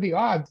those are the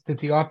odds that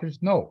the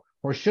authors know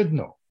or should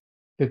know.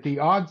 That the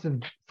odds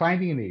of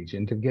finding an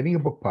agent, of getting a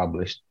book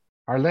published,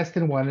 are less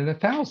than 1 in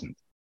 1,000.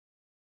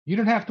 You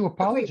don't have to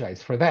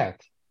apologize for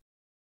that.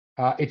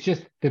 It's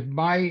just that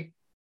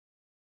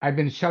I've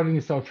been shouting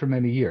this out for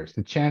many years.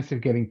 The chance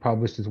of getting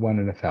published is 1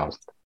 in 1,000.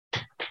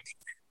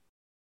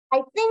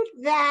 I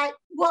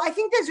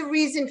think there's a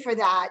reason for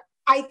that.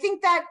 I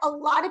think that a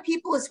lot of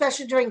people,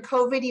 especially during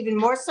COVID, even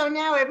more so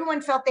now,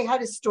 everyone felt they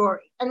had a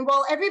story. And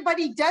while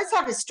everybody does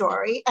have a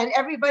story, and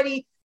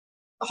everybody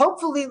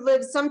hopefully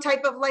lives some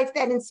type of life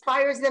that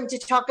inspires them to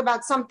talk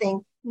about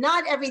something,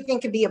 not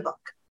everything can be a book,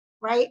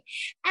 right?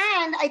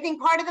 And I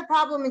think part of the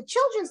problem in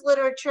children's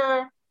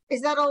literature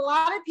is that a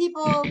lot of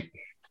people,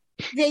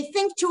 they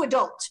think too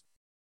adult.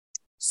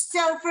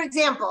 So for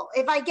example,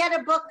 if I get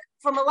a book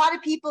from a lot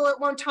of people at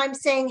one time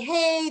saying,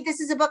 hey, this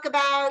is a book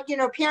about,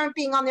 a parent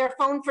being on their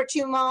phone for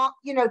too much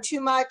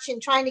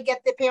and trying to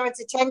get the parent's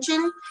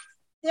attention,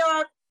 there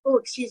are Oh,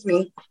 excuse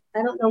me.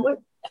 I don't know what,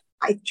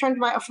 I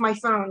turned off my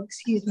phone.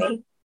 Excuse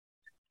me.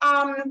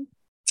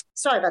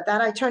 Sorry about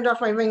that. I turned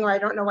off my ringer. I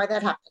don't know why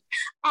that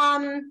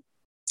happened.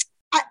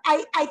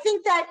 I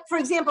think that, for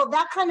example,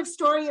 that kind of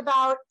story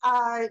about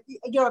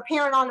you're a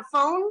parent on a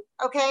phone,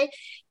 okay,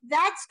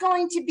 that's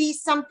going to be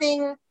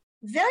something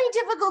very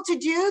difficult to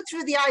do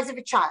through the eyes of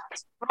a child,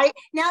 right?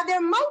 Now,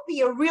 there might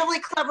be a really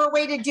clever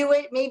way to do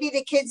it. Maybe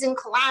the kid's in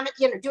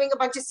calamity, doing a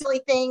bunch of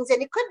silly things,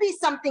 and it could be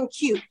something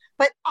cute.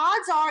 But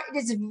odds are it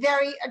is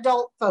very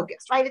adult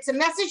focused, right? It's a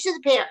message to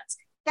the parents.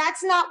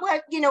 That's not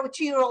what, a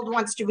 2-year-old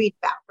wants to read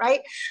about,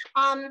 right?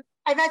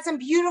 I've had some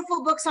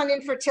beautiful books on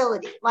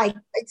infertility, like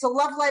it's a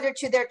love letter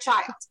to their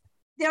child.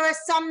 There are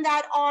some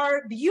that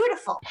are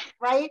beautiful,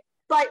 right?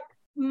 But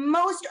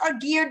most are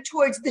geared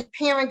towards the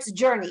parent's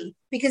journey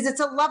because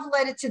it's a love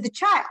letter to the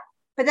child,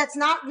 but that's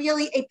not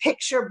really a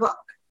picture book,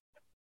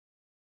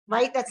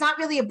 right? That's not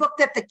really a book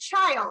that the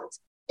child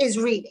is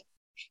reading.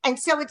 And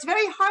so it's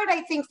very hard,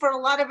 I think, for a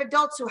lot of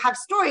adults who have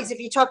stories, if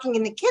you're talking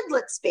in the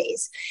kidlit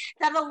space,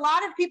 that a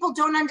lot of people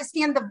don't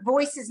understand the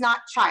voice is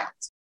not child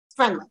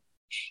friendly.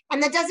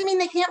 And that doesn't mean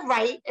they can't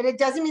write, and it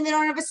doesn't mean they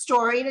don't have a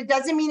story, and it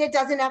doesn't mean it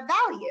doesn't have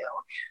value.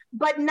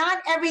 But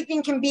not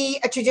everything can be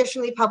a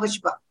traditionally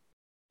published book.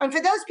 And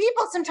for those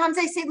people, sometimes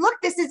I say,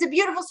 look, this is a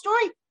beautiful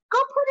story. Go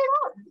put it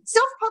out.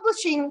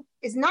 Self-publishing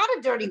is not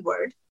a dirty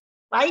word,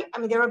 right? I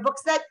mean, there are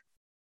books that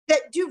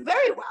do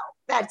very well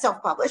that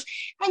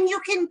self-publish, and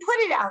you can put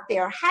it out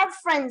there, have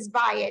friends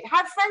buy it,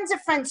 have friends of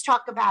friends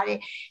talk about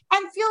it,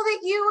 and feel that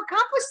you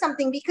accomplished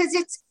something, because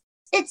it's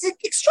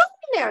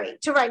extraordinary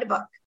to write a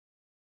book.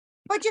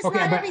 But just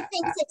not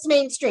everything fits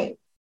mainstream.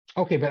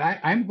 Okay, but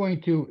I'm going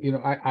to,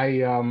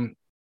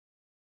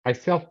 I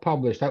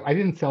self-published. I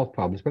didn't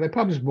self-publish, but I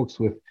published books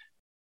with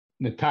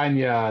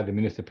Netanya, the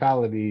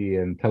municipality,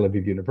 and Tel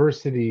Aviv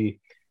University.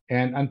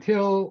 And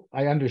until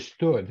I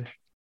understood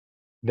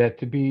that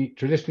to be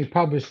traditionally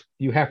published,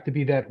 you have to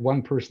be that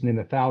one person in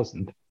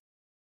 1,000.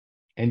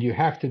 And you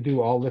have to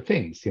do all the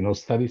things,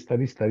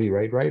 study,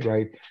 write,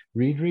 read,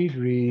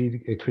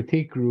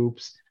 critique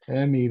groups,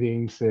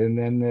 meetings, and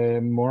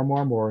then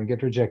more, and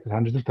get rejected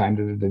hundreds of times,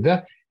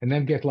 and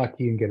then get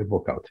lucky and get a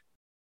book out.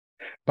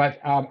 But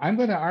I'm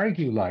going to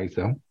argue,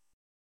 Liza,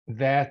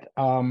 that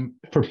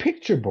for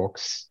picture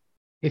books,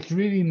 it's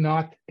really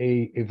not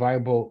a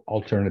viable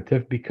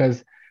alternative,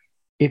 because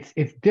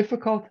it's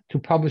difficult to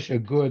publish a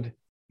good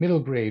middle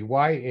grade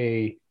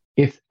YA.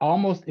 It's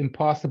almost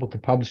impossible to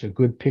publish a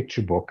good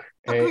picture book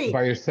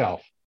by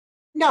yourself.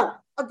 No,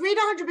 agreed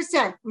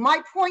 100%. My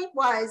point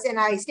was, and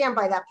I stand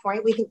by that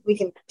point, we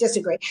can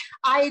disagree.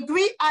 I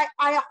agree. I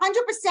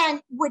 100%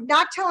 would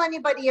not tell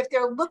anybody, if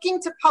they're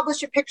looking to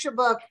publish a picture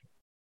book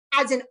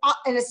as an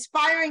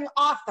aspiring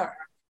author,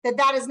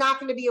 that is not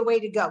going to be a way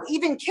to go.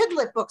 Even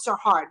kidlit books are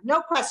hard,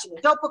 no question.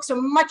 Adult books are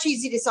much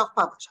easier to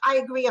self-publish. I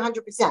agree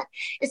 100%,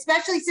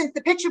 especially since the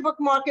picture book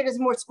market is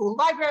more school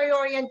library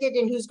oriented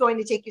and who's going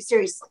to take you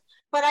seriously.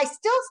 But I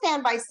still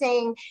stand by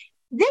saying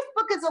this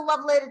book is a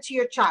love letter to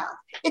your child.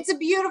 It's a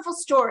beautiful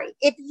story.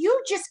 If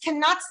you just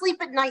cannot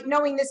sleep at night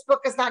knowing this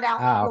book is not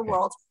out in the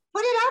world,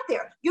 put it out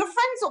there. Your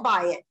friends will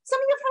buy it. Some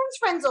of your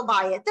friends will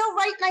buy it. They'll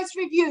write nice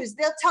reviews.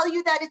 They'll tell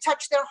you that it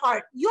touched their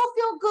heart. You'll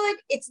feel good.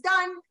 It's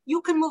done.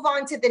 You can move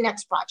on to the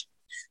next project.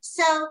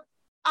 So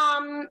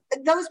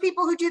those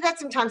people who do that,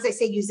 sometimes they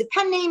say use a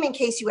pen name in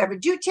case you ever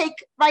do take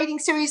writing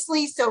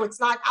seriously, so it's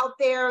not out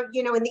there,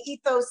 in the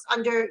ethos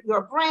under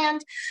your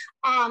brand.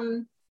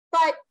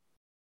 But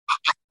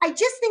I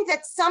just think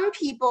that some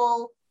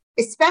people,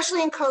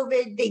 especially in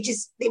COVID,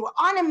 they were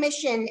on a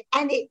mission,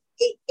 and it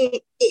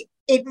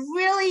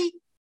really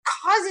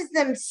causes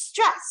them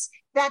stress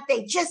that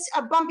they just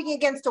are bumping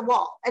against a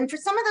wall. And for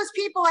some of those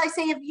people, I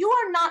say, if you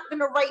are not going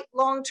to write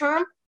long-term,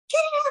 get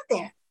it out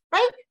there,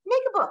 right?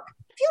 Make a book.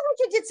 Feel like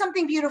you did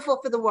something beautiful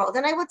for the world.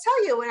 And I will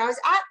tell you, when I was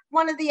at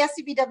one of the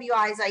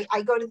SCBWIs,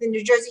 I go to the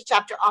New Jersey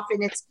chapter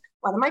often. It's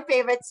one of my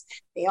favorites.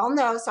 They all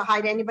know. So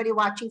hi to anybody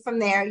watching from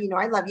there.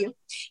 I love you.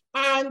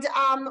 And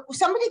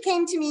somebody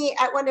came to me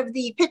at one of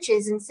the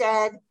pitches and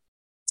said,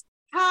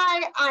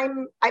 hi, I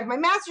have my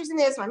master's in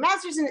this, my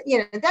master's in,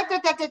 and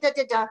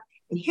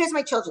here's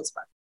my children's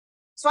book.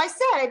 So I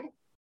said,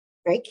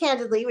 very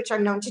candidly, which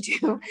I'm known to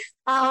do,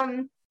 are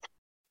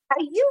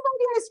you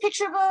writing this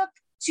picture book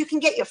so you can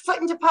get your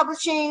foot into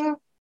publishing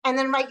and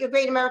then write your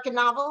great American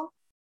novel?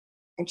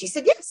 And she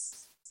said,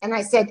 yes. And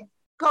I said,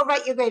 go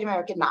write your great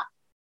American novel.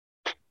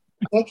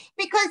 Okay?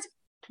 Because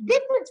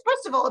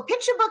first of all, a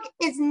picture book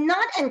is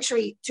not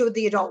entry to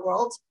the adult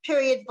world,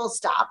 period, full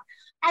stop.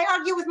 I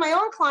argue with my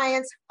own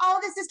clients,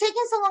 this is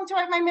taking so long to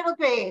write my middle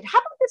grade. How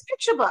about this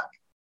picture book?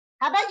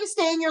 How about you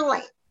stay in your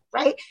lane,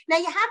 right? Now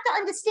you have to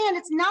understand,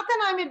 it's not that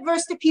I'm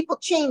adverse to people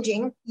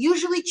changing.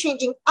 Usually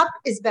changing up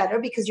is better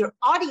because your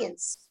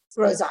audience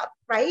grows up,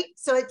 right?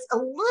 So it's a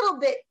little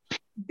bit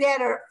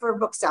better for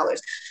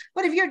booksellers.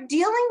 But if you're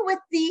dealing with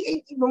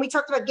when we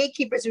talked about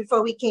gatekeepers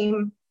before we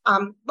came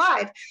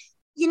live,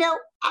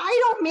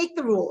 I don't make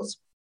the rules.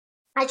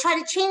 I try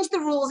to change the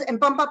rules and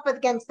bump up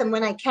against them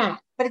when I can.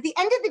 But at the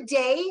end of the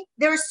day,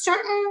 there are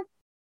certain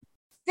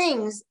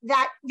things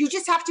that you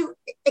just have to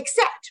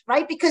accept,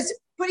 right? Because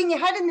putting your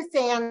head in the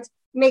sand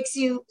makes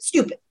you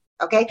stupid.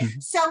 Okay. Mm-hmm.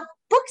 So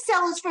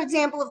booksellers, for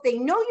example, if they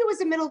know you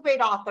as a middle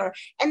grade author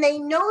and they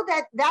know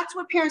that that's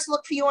where parents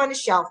look for you on a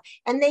shelf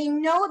and they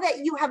know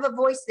that you have a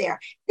voice there,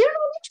 they're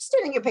not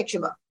interested in your picture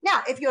book.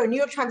 Now, if you're a New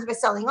York Times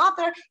bestselling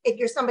author, if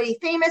you're somebody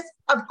famous,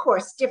 of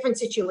course, different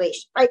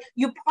situation, right?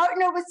 You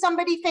partner with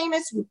somebody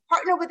famous, you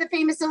partner with a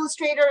famous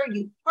illustrator,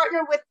 you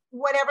partner with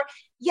whatever.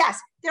 Yes,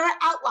 there are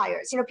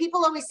outliers.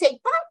 People always say,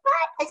 but,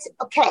 I said,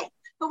 okay.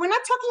 But we're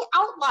not talking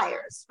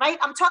outliers, right?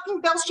 I'm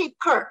talking bell-shaped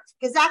curves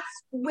because that's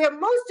where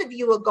most of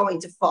you are going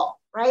to fall,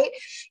 right?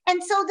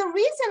 And so the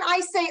reason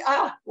I say,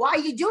 why are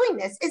you doing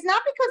this is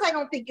not because I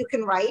don't think you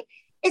can write.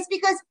 It's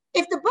because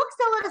if the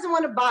bookseller doesn't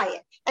want to buy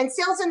it and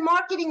sales and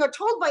marketing are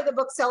told by the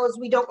booksellers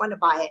we don't want to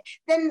buy it,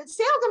 then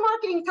sales and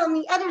marketing tell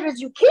the editors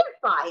you can't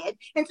buy it.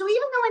 And so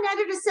even though an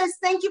editor says,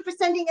 thank you for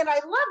sending it, I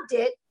loved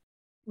it,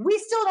 we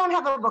still don't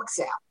have a book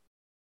sale,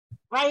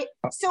 right?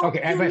 So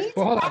okay, you need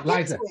to hold on,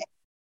 Liza.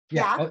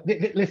 Yeah.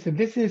 Listen,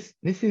 this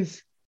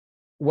is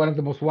one of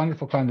the most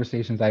wonderful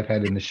conversations I've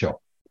had in the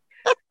show.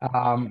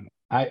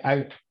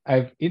 I've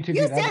interviewed.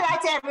 You say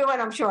that to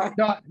everyone, I'm sure.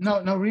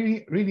 No,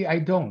 really, I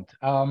don't.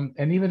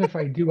 And even if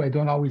I do, I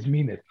don't always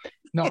mean it.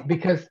 No,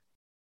 because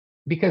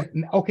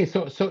okay,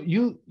 so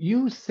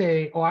you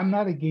say, oh, I'm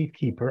not a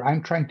gatekeeper.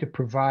 I'm trying to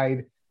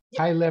provide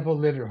high-level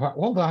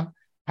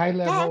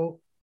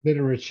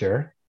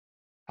literature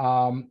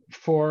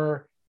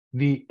for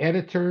the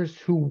editors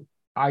who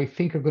I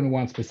think are going to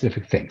want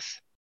specific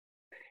things.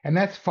 And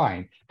that's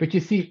fine. But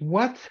you see,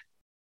 what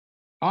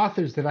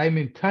authors that I'm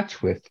in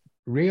touch with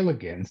rail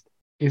against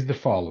is the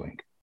following.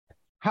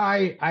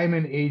 Hi, I'm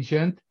an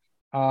agent.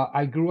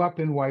 I grew up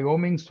in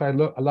Wyoming, so I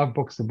love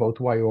books about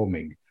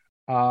Wyoming.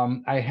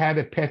 I had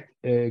a pet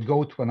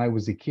goat when I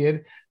was a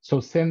kid, so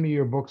send me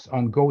your books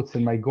on goats,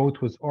 and my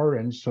goat was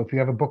orange. So if you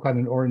have a book on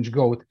an orange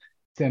goat,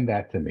 send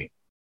that to me.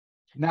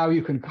 Now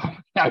you can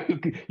come. Now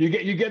you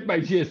get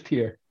my gist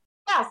here.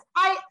 Yes,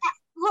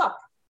 look.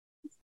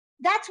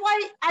 That's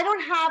why I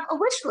don't have a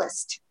wish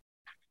list.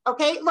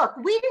 Okay, look,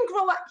 we didn't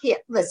grow up here.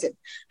 Listen,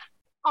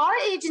 our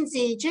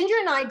agency, Ginger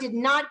and I, did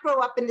not grow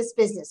up in this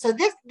business. So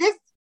this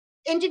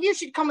interview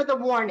should come with a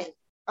warning.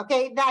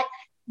 Okay, that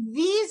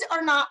these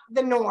are not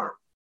the norm.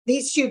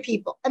 These two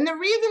people, and the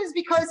reason is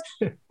because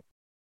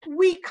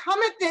we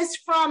come at this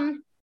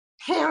from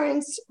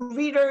parents,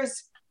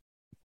 readers,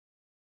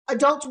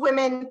 adult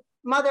women,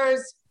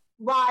 mothers,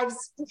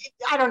 wives.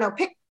 I don't know.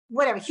 Pick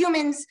whatever,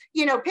 humans,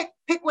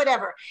 pick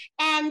whatever.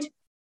 And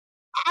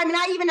I mean,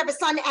 I even have a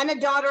son and a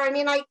daughter. I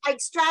mean, I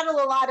straddle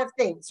a lot of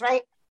things,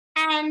 right?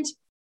 And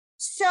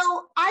so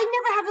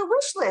I never have a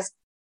wish list.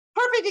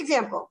 Perfect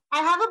example.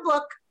 I have a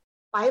book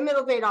by a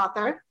middle grade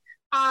author.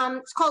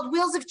 It's called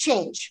Wheels of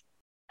Change.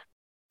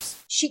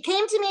 She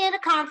came to me at a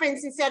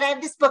conference and said, I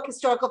have this book,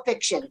 historical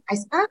fiction. I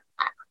said,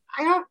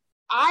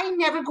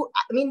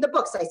 the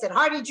books. I said,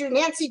 Hardy Drew,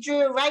 Nancy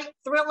Drew, right?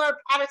 Thriller,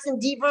 Patterson,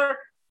 Deaver.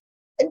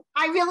 And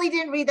I really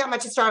didn't read that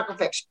much historical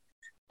fiction.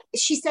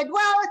 She said,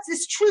 well, it's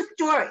this true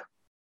story.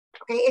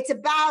 Okay, it's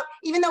about,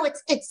 even though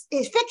it's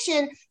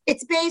fiction,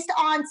 it's based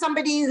on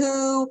somebody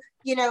who,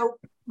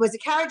 was a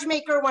carriage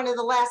maker, one of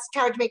the last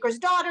carriage maker's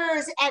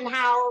daughters, and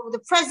how the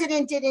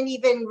president didn't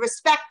even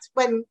respect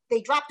when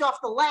they dropped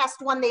off the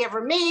last one they ever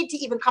made to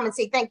even come and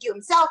say thank you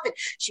himself. And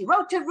she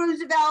wrote to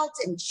Roosevelt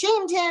and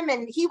shamed him,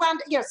 and he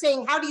wound up,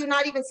 saying, how do you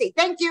not even say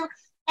thank you?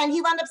 And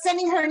he wound up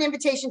sending her an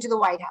invitation to the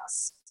White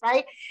House,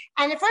 right?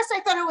 And at first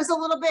I thought it was a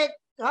little bit,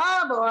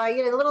 oh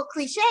boy, a little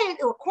cliche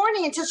or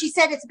corny, until she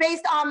said it's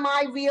based on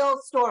my real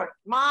story,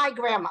 my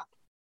grandmother.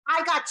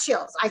 I got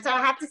chills. I said,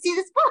 I have to see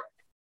this book.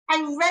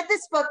 I read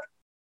this book.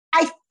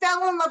 I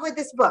fell in love with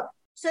this book.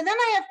 So then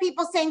I have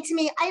people saying to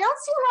me, I don't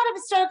see a lot of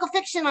historical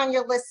fiction on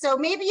your list, so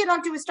maybe you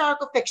don't do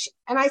historical fiction.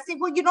 And I say,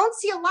 well, you don't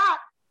see a lot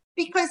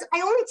because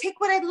I only take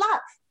what I love.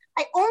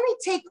 I only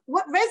take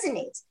what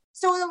resonates.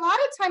 So a lot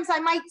of times I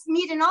might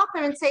meet an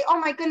author and say, oh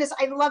my goodness,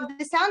 I love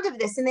the sound of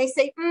this. And they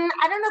say,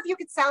 I don't know if you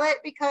could sell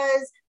it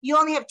because you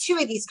only have 2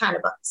 of these kind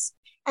of books.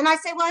 And I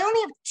say, well, I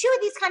only have 2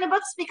 of these kind of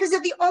books because they're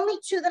the only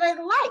 2 that I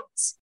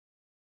liked.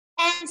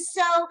 And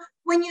so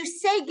when you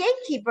say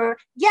gatekeeper,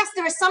 yes,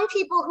 there are some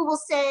people who will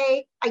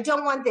say, I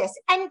don't want this.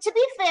 And to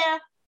be fair,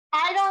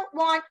 I don't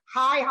want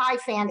high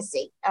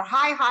fantasy or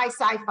high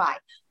sci-fi.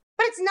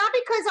 But it's not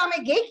because I'm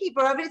a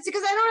gatekeeper of it. It's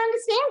because I don't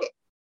understand it.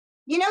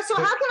 So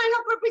how can I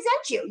help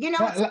represent you?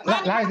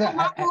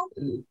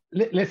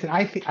 Liza, listen,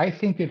 I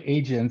think that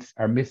agents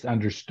are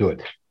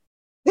misunderstood.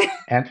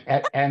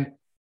 and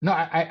no,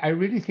 I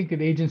really think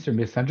that agents are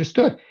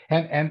misunderstood.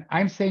 And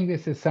I'm saying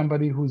this as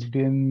somebody who's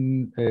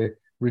been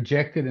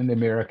rejected in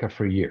America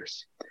for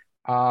years.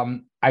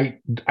 I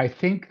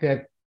think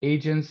that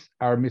agents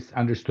are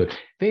misunderstood.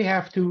 They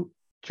have to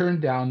turn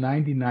down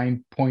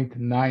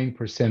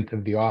 99.9%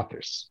 of the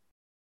authors.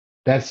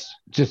 That's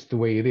just the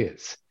way it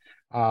is.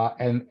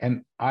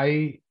 And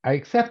I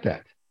accept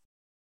that.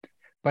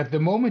 But the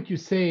moment you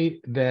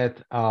say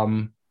that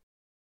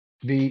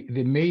the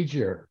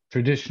major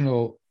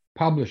traditional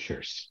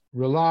publishers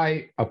rely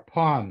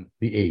upon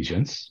the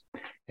agents,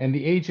 and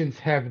the agents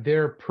have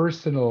their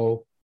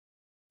personal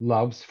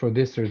loves for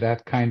this or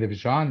that kind of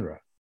genre.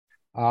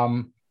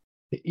 I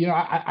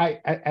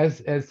as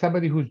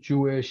somebody who's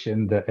Jewish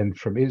and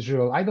from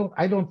Israel,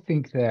 I don't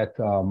think that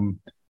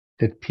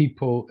that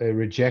people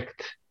reject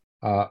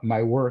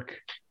my work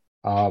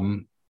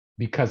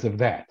because of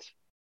that.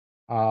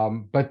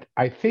 But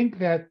I think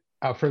that,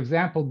 for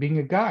example, being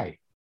a guy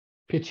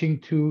pitching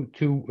to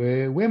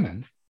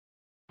women,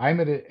 I'm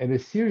at a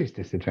serious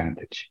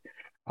disadvantage.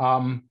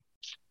 And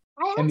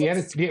the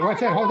editor,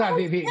 what's that? Hold on.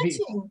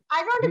 I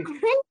don't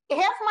agree.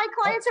 Half my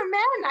clients are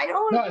men. I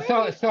don't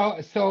agree.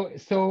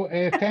 So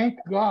thank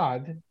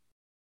God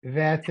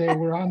that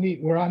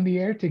we're on the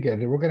air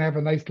together. We're gonna have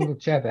a nice little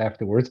chat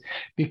afterwards,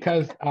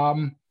 because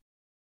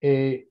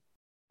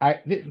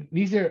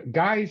these are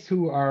guys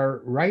who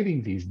are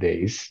writing these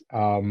days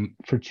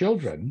for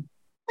children.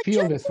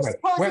 Feel this way.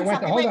 Wait,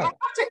 hold on.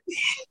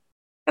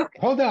 Okay.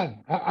 Hold on.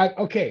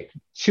 Okay,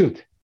 shoot.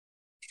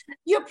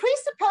 You're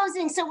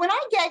presupposing. So when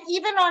I get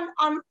even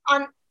on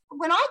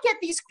when I get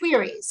these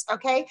queries,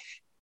 okay,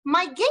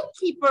 my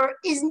gatekeeper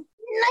is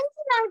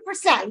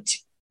 99%.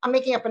 I'm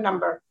making up a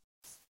number.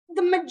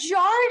 The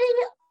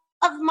majority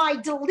of my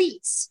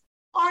deletes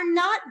are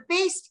not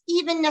based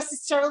even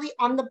necessarily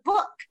on the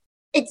book.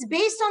 It's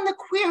based on the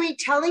query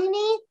telling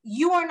me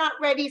you are not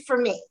ready for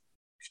me.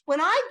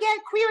 When I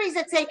get queries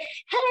that say,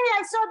 hey,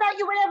 I saw about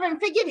you, whatever, and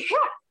figured,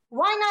 heck,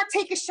 why not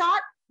take a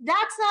shot?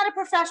 That's not a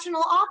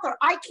professional author.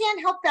 I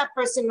can't help that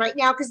person right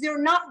now because they're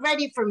not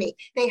ready for me.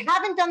 They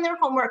haven't done their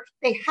homework.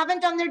 They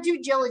haven't done their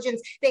due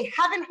diligence. They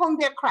haven't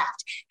honed their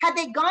craft. Had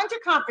they gone to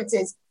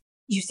conferences,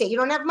 you say you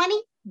don't have money,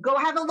 go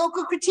have a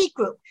local critique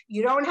group.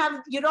 You don't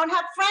have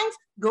friends,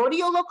 go to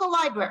your local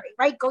library,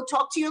 right? Go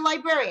talk to your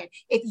librarian.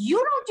 If you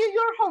don't do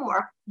your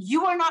homework,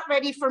 you are not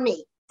ready for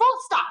me. Full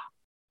stop.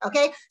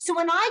 Okay, so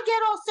when I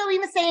get also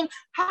even saying,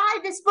 hi,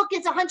 this book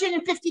is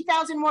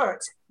 150,000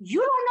 words, you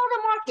don't know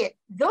the market.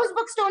 Those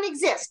books don't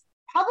exist.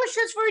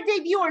 Publishers for a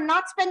debut are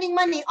not spending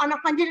money on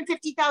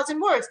 150,000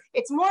 words.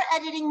 It's more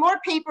editing, more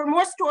paper,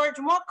 more storage,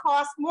 more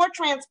cost, more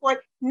transport,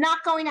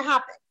 not going to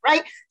happen,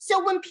 right?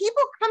 So when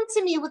people come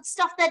to me with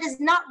stuff that is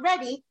not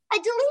ready, I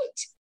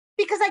delete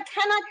because I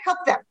cannot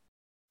help them.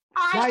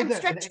 I am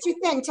stretched too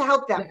thin to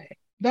help them.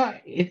 No,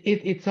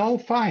 it's all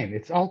fine.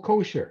 It's all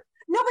kosher.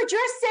 No, but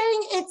you're saying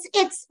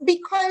it's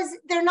because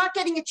they're not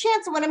getting a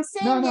chance. And what I'm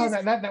saying is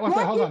more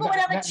people would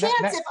have a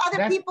chance if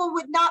other people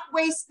would not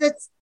waste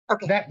this.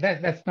 Okay.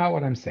 That's not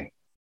what I'm saying.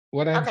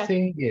 What I'm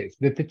saying is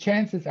that the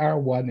chances are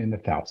 1 in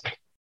 1,000.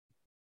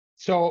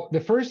 So the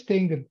first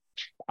thing that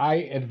I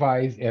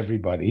advise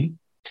everybody,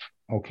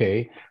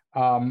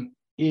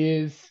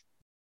 is,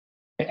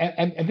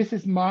 and this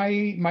is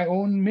my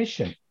own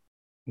mission,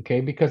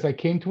 because I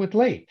came to it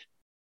late,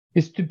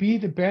 is to be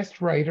the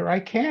best writer I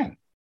can.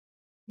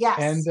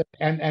 Yes.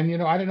 And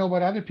I don't know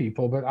about other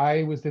people, but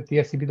I was at the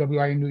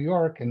SCBWI in New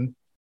York, and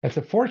that's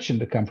a fortune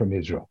to come from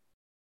Israel.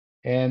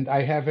 And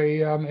I have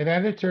an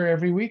editor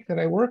every week that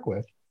I work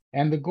with.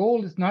 And the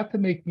goal is not to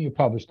make me a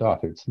published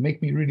author. It's to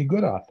make me a really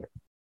good author.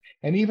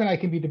 And even I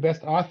can be the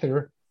best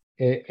author,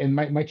 and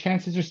my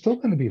chances are still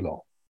going to be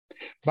low.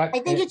 But I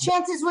think your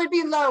chances would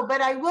be low.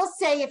 But I will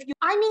say,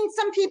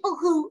 some people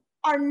who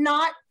are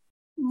not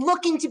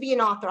looking to be an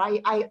author.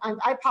 I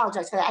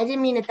apologize for that. I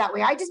didn't mean it that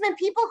way. I just meant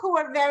people who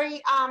are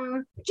very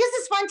just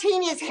a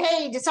spontaneous,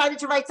 hey, decided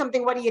to write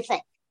something. What do you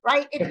think?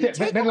 Right?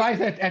 But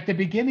Liza, at the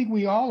beginning,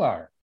 we all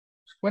are.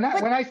 When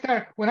I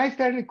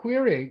started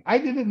querying, I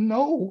didn't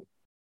know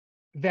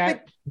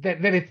that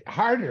it's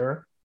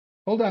harder.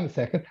 Hold on a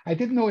second. I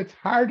didn't know it's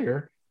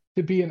harder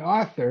to be an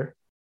author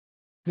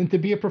than to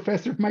be a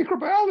professor of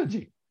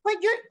microbiology. But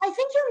I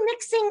think you're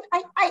mixing.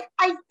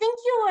 I think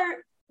you are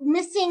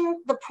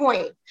missing the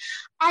point.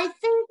 I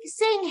think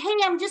saying, hey,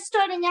 I'm just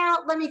starting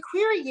out, let me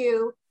query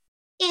you,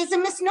 is a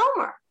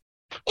misnomer.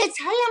 It's,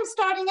 hey, I'm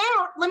starting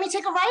out, let me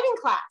take a writing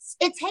class.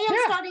 It's, hey, I'm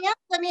starting out,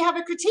 let me have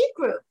a critique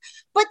group.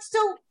 But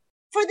so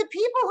for the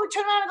people who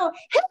turn around and go,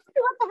 hey,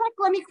 what the heck,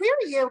 let me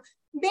query you,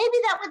 maybe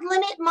that would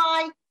limit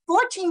my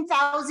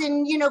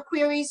 14,000,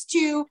 queries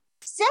to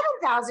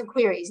 7,000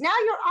 queries. Now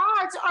your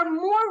odds are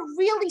more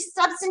really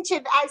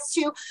substantive as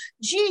to,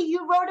 gee,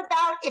 you wrote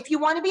about if you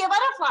want to be a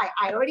butterfly.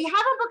 I already have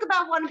a book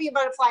about want to be a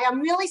butterfly.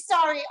 I'm really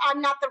sorry, I'm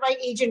not the right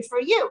agent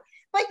for you.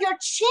 But your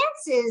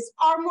chances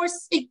are more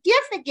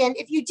significant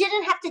if you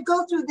didn't have to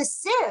go through the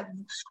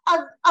sieve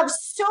of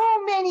so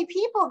many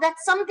people that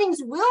some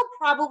things will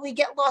probably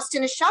get lost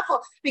in a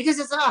shuffle because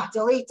it's,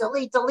 delete.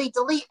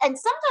 And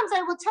sometimes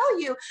I will tell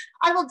you,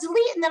 I will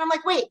delete, and then I'm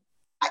like, wait,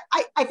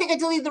 I think I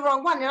deleted the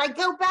wrong one. And I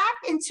go back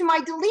into my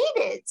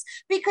deleteds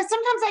because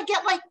sometimes I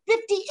get like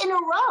 50 in a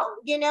row,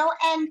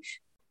 and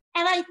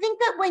I think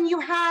that when you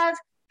have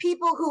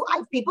people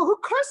who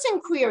curse in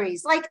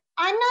queries, like,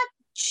 I'm not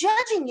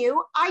judging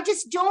you. I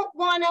just don't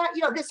want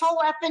to, this whole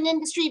effing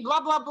industry,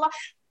 blah, blah, blah.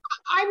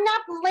 I'm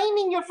not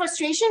blaming your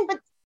frustration, but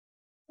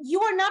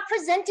you are not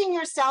presenting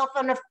yourself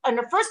on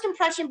a first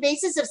impression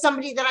basis of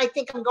somebody that I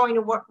think I'm going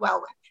to work well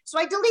with. So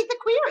I delete the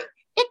query.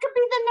 It could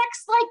be the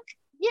next,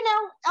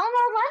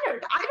 Eleanor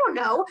Leonard. I don't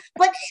know,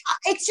 but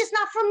it's just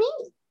not for me.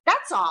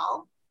 That's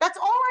all. That's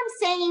all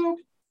I'm saying.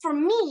 For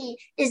me,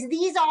 is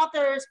these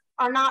authors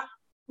are not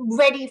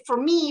ready for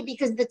me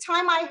because the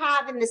time I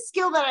have and the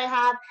skill that I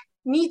have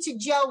need to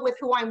gel with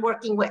who I'm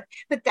working with.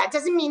 But that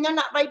doesn't mean they're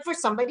not right for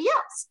somebody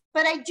else.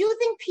 But I do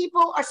think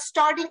people are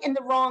starting in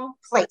the wrong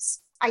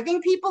place. I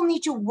think people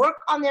need to work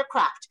on their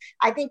craft.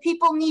 I think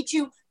people need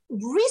to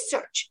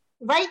research,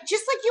 right?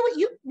 Just like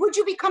you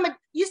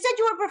said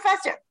you were a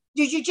professor.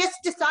 Did you just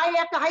decide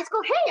after high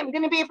school, hey, I'm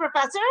going to be a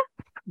professor?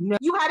 No.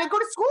 You had to go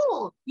to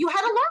school. You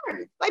had to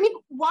learn. I mean,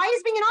 why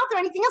is being an author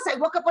anything else? I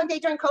woke up one day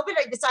during COVID,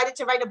 I decided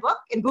to write a book,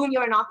 and boom,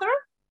 you're an author.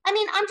 I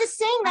mean, I'm just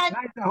saying that.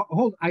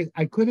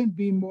 I couldn't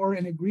be more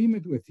in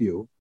agreement with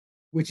you,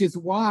 which is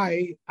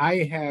why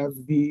I have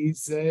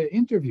these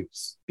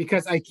interviews,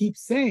 because I keep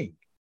saying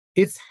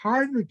it's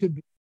harder to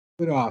be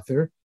a good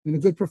author than a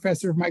good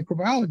professor of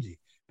microbiology.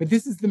 But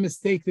this is the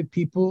mistake that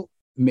people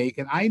make,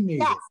 and I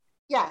made it.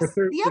 Yes.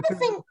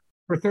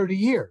 For 30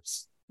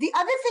 years. The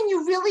other thing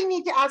you really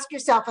need to ask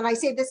yourself, and I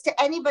say this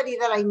to anybody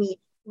that I meet,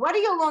 what are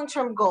your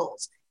long-term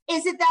goals?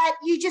 Is it that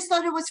you just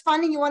thought it was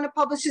fun and you want to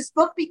publish this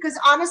book? Because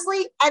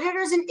honestly,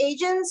 editors and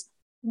agents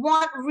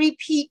want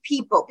repeat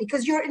people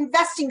because you're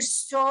investing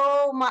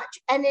so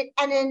much. And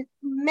in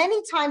many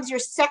times your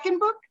second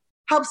book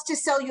helps to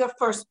sell your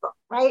first book,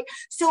 right?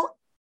 So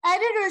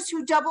editors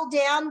who double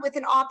down with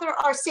an author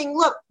are saying,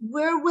 look,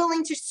 we're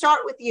willing to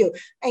start with you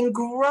and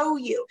grow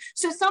you.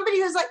 So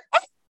somebody who's like,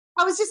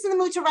 I was just in the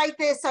mood to write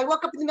this. I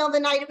woke up in the middle of the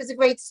night. It was a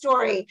great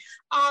story.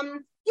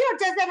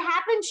 Does that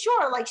happen?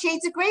 Sure. Like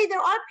Shades of Grey, there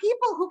are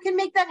people who can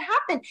make that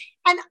happen.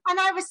 And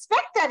I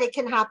respect that it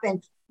can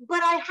happen.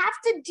 But I have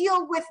to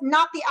deal with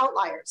not the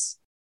outliers.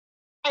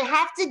 I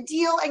have to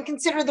deal and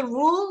consider the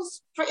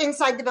rules for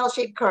inside the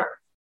bell-shaped curve.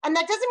 And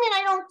that doesn't mean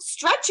I don't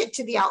stretch it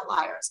to the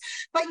outliers.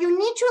 But you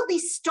need to at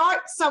least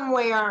start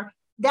somewhere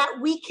that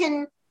we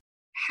can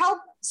help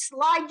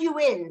slide you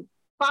in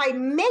by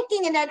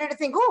making an editor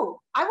think, oh,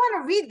 I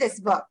want to read this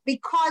book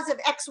because of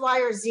X,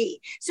 Y, or Z.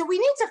 So we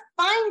need to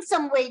find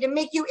some way to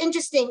make you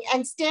interesting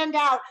and stand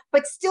out,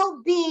 but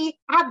still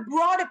have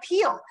broad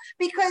appeal.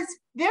 Because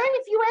very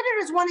few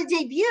editors want to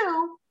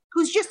debut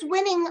who's just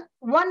winning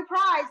one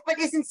prize but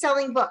isn't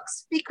selling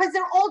books because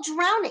they're all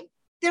drowning.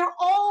 They're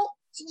all,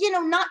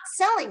 not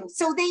selling.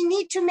 So they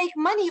need to make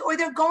money or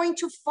they're going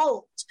to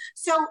fold.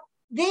 So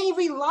they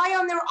rely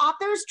on their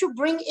authors to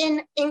bring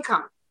in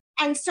income.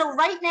 And so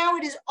right now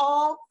it is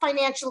all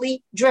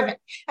financially driven.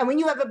 And when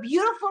you have a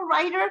beautiful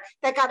writer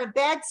that got a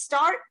bad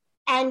start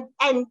and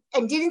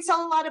didn't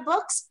sell a lot of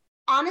books,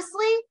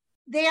 honestly,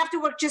 they have to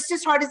work just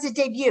as hard as a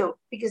debut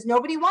because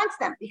nobody wants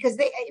them. Because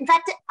in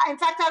fact,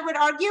 I would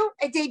argue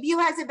a debut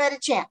has a better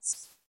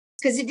chance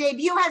because a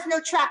debut has no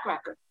track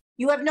record.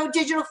 You have no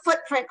digital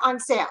footprint on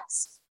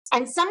sales.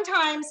 And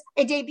sometimes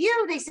a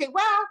debut, they say,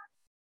 well,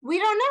 we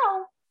don't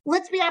know.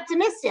 Let's be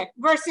optimistic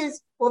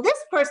versus, well, this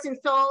person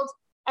sold.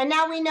 And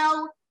now we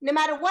know no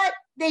matter what,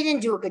 they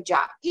didn't do a good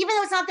job, even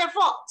though it's not their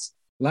fault.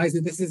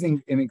 Liza, this is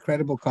an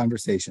incredible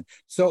conversation.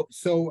 So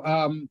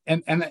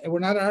we're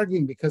not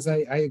arguing because I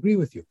agree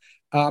with you.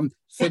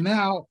 So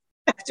now,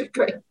 that's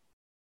great.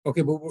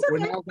 Okay, but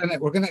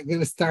we're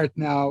gonna start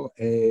now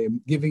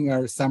giving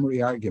our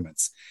summary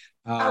arguments,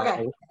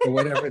 okay. or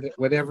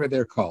whatever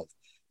they're called.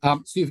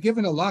 So you've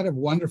given a lot of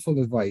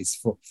wonderful advice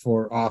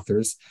for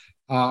authors,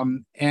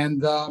 and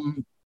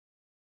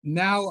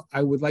now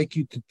I would like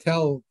you to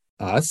tell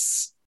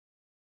us,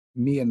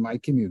 me and my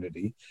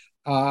community,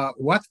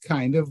 what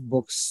kind of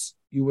books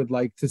you would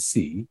like to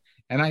see.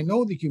 And I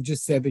know that you've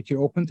just said that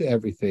you're open to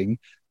everything,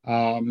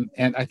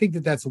 and I think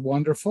that that's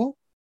wonderful.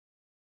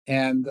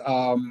 And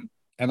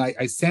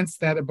I sense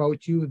that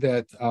about you,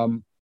 that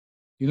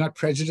you're not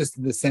prejudiced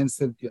in the sense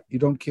that you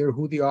don't care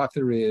who the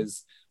author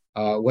is,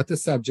 what the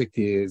subject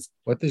is,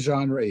 what the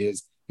genre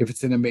is, if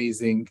it's an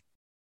amazing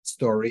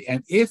story,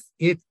 and if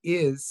it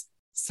is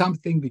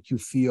something that you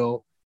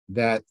feel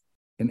that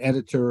an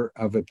editor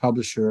of a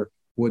publisher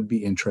would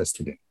be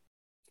interested in.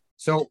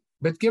 So,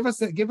 but give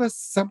us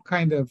some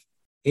kind of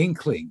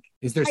inkling.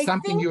 Is there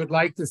something you would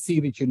like to see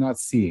that you're not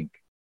seeing?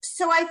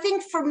 So I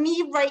think for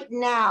me right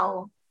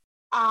now,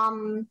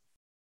 in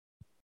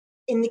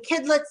the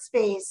kidlit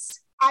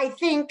space, I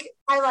think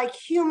I like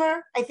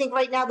humor. I think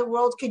right now the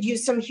world could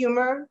use some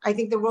humor. I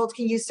think the world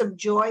can use some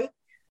joy.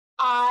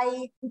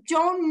 I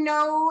don't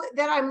know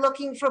that I'm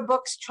looking for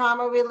books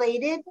trauma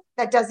related.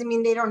 That doesn't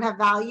mean they don't have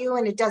value,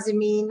 and it doesn't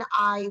mean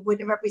I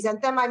wouldn't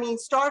represent them. I mean,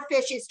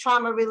 Starfish is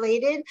trauma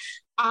related.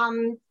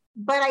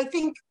 But I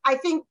think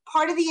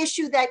part of the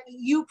issue that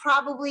you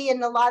probably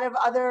and a lot of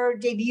other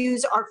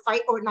debuts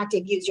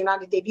you're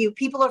not a debut,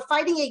 people are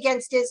fighting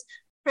against is,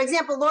 for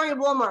example, Lori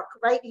Woolmark,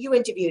 right? You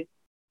interviewed.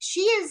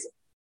 She is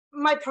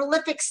my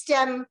prolific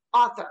STEM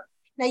author.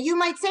 Now you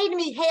might say to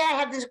me, hey, I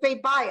have this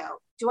great bio.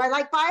 Do I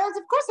like bios?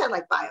 Of course I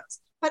like bios.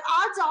 But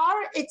odds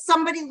are it's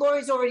somebody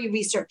Lori's already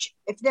researching.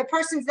 If the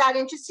person's that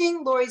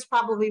interesting, Lori's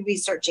probably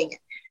researching it,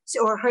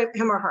 or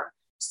him or her.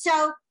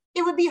 So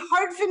it would be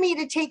hard for me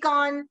to take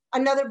on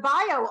another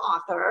bio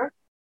author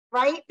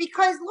right?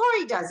 Because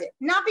Lori does it,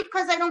 not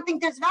because I don't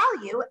think there's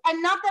value,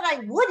 and not that I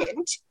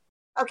wouldn't,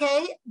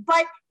 okay?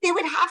 But they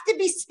would have to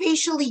be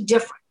spatially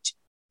different,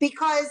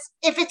 because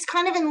if it's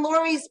kind of in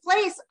Lori's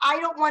place, I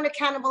don't want to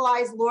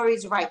cannibalize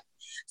Lori's right.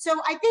 So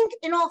I think,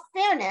 in all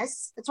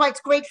fairness, that's why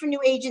it's great for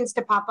new agents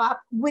to pop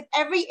up. With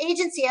every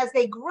agency as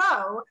they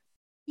grow,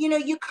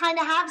 you kind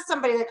of have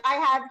somebody like I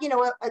have,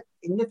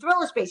 in the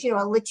thriller space,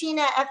 a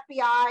Latina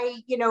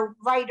FBI,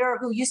 writer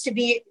who used to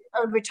be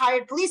a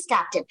retired police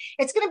captain.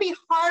 It's going to be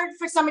hard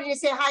for somebody to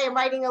say, hi, I'm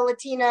writing a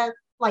Latina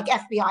like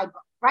FBI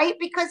book, right?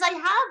 Because I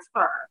have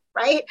her,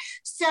 right?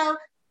 So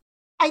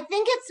I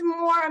think it's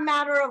more a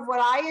matter of what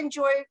I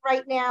enjoy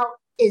right now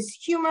is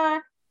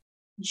humor,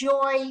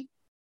 joy,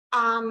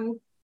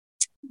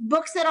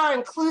 books that are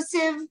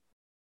inclusive.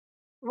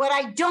 What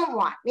I don't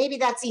want, maybe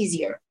that's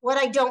easier. What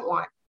I don't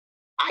want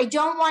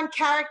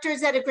characters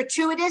that are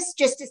gratuitous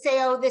just to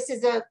say, oh, this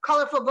is a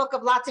colorful book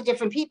of lots of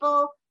different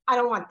people. I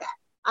don't want that.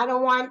 I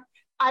don't want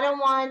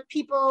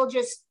people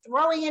just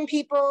throwing in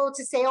people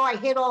to say, oh, I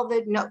hit all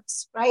the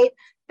notes, right?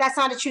 That's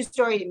not a true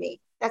story to me.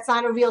 That's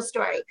not a real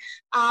story.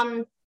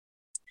 I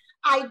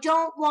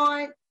don't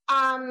want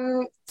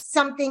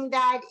something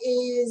that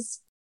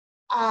is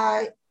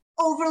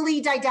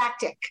overly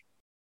didactic.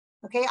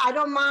 Okay, I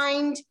don't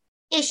mind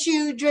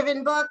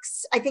issue-driven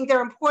books. I think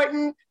they're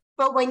important.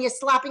 But when you're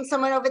slapping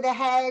someone over the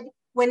head,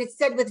 when it's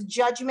said with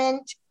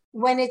judgment,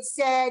 when it's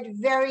said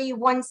very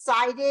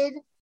one-sided,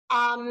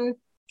 I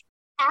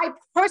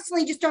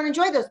personally just don't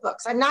enjoy those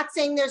books. I'm not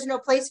saying there's no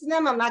place for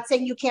them. I'm not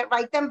saying you can't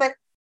write them. But,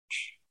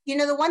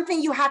 the one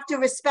thing you have to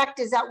respect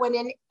is that when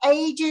an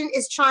agent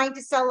is trying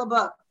to sell a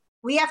book,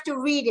 we have to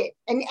read it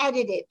and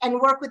edit it and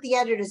work with the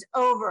editors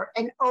over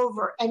and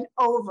over and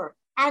over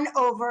and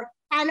over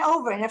and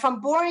over. And if I'm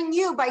boring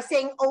you by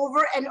saying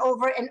over and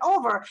over and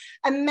over,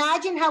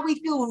 imagine how we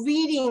feel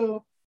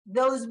reading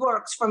those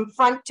works from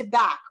front to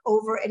back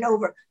over and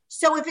over.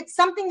 So if it's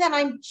something that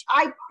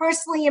I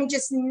personally am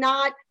just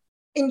not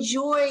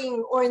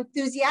enjoying or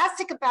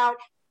enthusiastic about,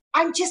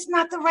 I'm just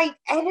not the right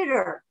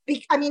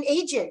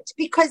agent,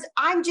 because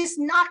I'm just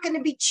not going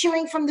to be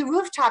cheering from the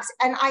rooftops.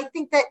 And I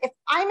think that if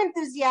I'm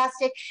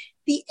enthusiastic,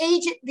 the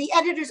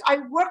editors I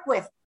work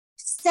with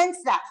sense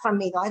that from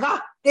me. They're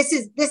like, this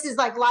is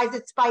like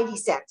Liza Spidey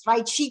sense,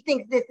 right? She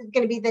thinks this is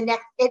going to be the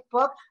next hit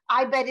book.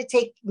 I better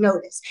take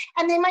notice.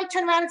 And they might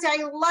turn around and say,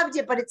 I loved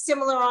it, but it's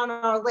similar on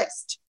our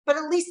list. But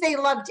at least they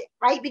loved it,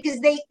 right? Because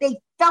they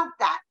felt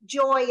that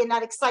joy and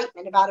that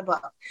excitement about a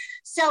book.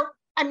 So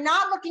I'm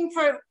not looking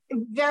for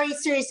very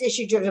serious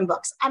issue-driven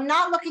books. I'm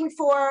not looking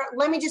for,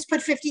 let me just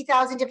put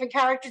 50,000 different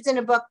characters in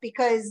a book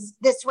because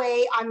this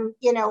way I'm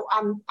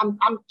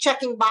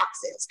checking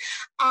boxes.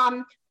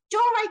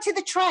 Don't write to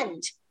the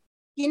trend.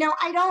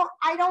 I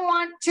don't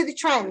want to the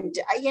trend.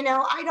 I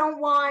don't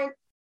want,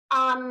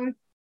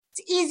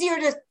 it's easier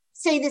to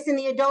say this in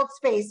the adult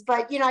space,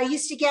 but, I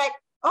used to get,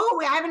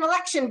 oh, I have an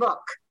election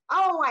book.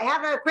 Oh, I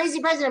have a crazy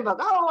president book.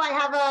 Oh, I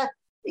have a,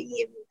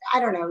 I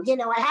don't know,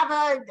 I have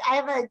a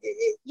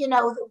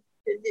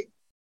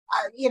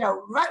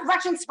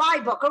Russian spy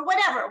book or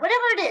whatever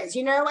it is,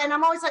 and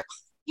I'm always like,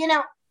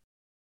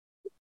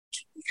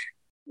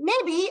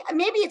 maybe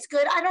it's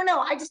good. I don't know.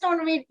 I just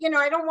don't read,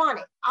 I don't want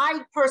it.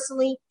 I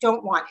personally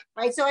don't want it,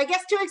 right? So I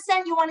guess to an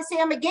extent you want to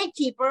say I'm a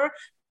gatekeeper.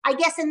 I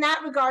guess in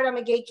that regard, I'm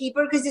a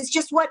gatekeeper because it's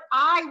just what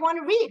I want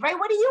to read, right?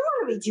 What do you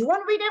want to read? Do you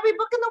want to read every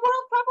book in the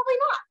world? Probably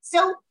not.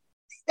 So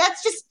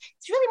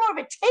it's really more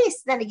of a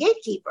taste than a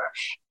gatekeeper.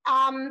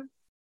 And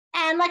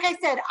like I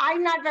said,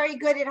 I'm not very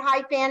good at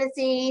high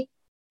fantasy.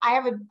 I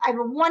have a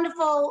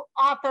wonderful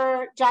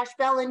author, Josh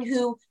Bellin,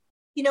 who,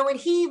 when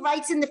he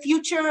writes in the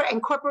future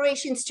and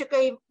corporations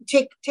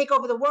take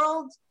over the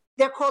world,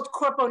 they're called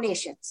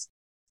corporations,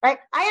 right?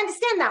 I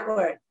understand that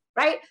word,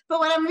 right?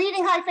 But when I'm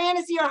reading high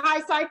fantasy or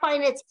high sci-fi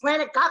and it's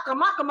Planet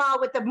Gakamakama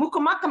with the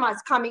Mukamakamas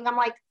coming, I'm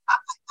like,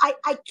 I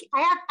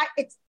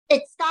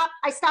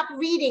stop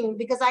reading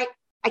because I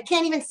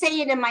can't even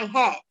say it in my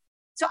head.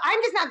 So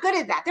I'm just not good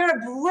at that. There are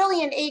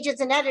brilliant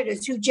agents and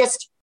editors who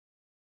just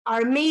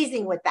are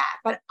amazing with that,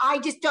 but I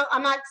just don't.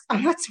 I'm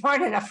not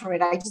smart enough for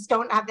it. I just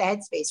don't have the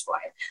headspace for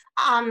it.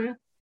 Other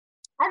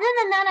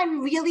than that,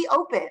 I'm really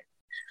open.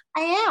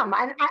 I am.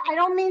 I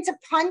don't mean to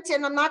punt,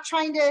 and I'm not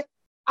trying to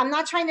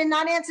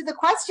not answer the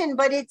question,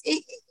 but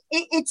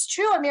it's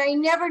true. I mean, I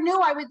never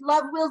knew I would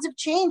love Wheels of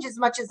Change as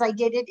much as I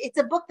did. It's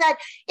a book that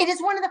it is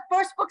one of the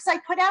first books I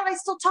put out. I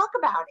still talk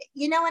about it,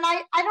 and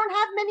I don't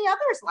have many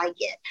others like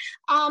it.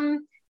 I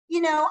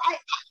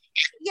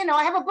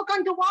have a book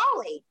on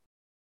Diwali.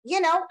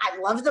 I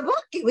love the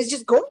book. It was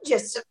just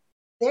gorgeous.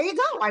 There you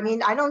go. I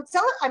mean, I don't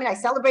sell it. I mean, I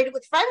celebrate it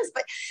with friends,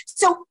 but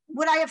so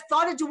would I have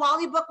thought a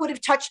Diwali book would have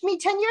touched me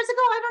 10 years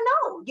ago? I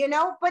don't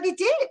know, but it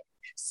did.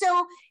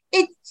 So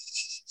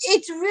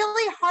it's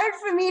really hard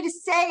for me to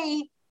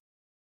say,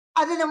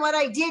 other than what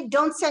I did,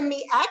 don't send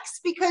me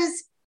X,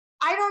 because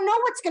I don't know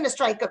what's going to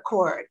strike a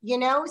chord,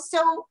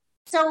 So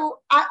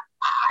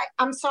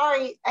I'm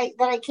sorry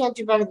that I can't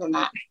do better than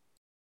that.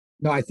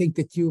 No, I think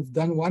that you've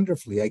done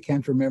wonderfully. I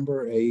can't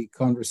remember a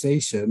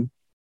conversation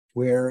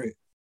where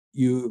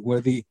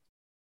the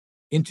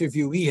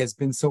interviewee has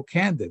been so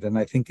candid, and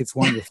I think it's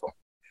wonderful.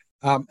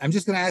 I'm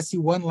just going to ask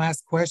you one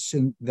last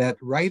question that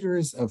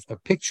writers of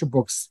picture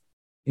books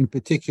in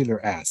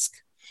particular ask.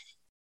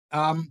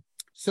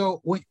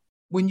 So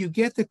when you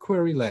get the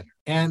query letter,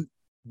 and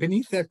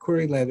beneath that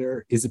query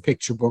letter is a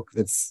picture book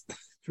that's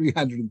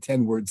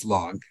 310 words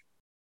long,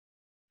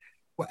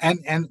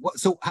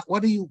 so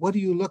what do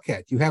you look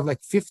at? You have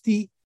like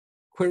 50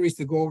 queries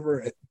to go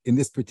over in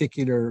this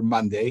particular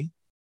Monday.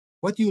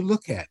 What do you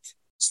look at?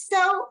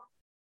 So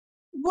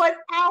what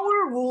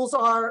our rules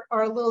are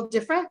a little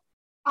different.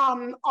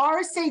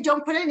 Ours say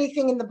don't put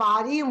anything in the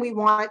body,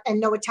 and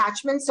no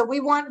attachments. So we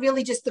want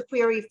really just the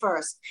query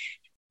first.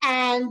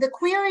 And the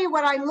query,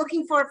 what I'm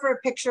looking for a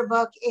picture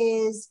book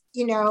is,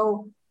 dear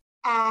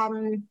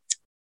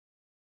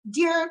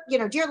Liza,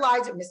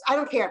 I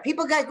don't care.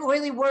 People got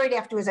really worried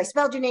afterwards. I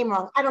spelled your name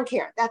wrong. I don't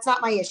care. That's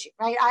not my issue,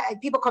 right?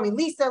 People call me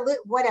Lisa,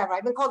 whatever.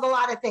 I've been called a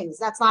lot of things.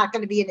 That's not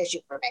going to be an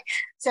issue for me.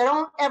 So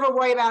don't ever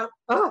worry about,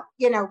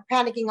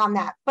 panicking on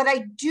that. But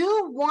I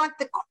do want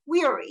the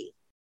query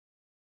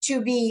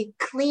to be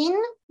clean,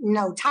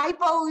 no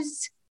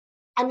typos.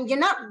 I mean, you're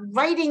not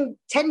writing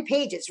 10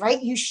 pages,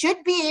 right? You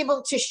should be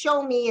able to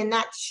show me in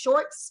that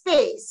short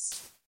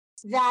space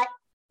that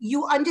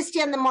you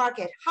understand the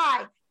market.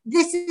 Hi,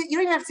 you don't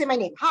even have to say my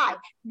name. Hi,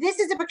 this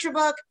is a picture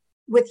book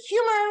with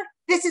humor.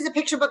 This is a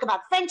picture book about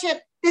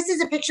friendship. This is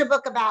a picture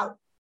book about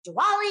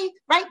Diwali,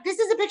 right? This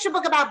is a picture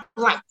book about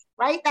blank,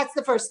 right? That's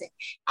the first thing.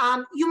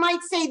 You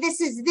might say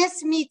this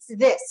meets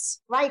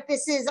this, right?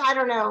 This is, I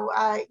don't know,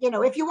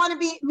 if you want to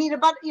be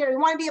you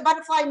want to be a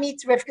butterfly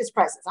meets Rivka's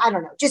presents. I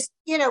don't know, just,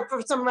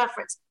 for some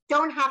reference.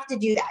 Don't have to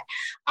do that.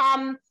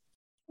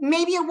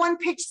 Maybe a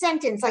one-pitch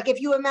sentence, like if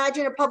you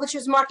imagine a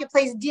Publishers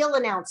Marketplace deal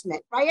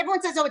announcement, right?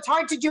 Everyone says, it's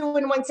hard to do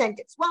in one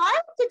sentence. Well, I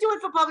have to do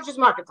it for Publishers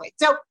Marketplace.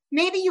 So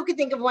maybe you could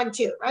think of one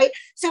too, right?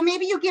 So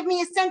maybe you give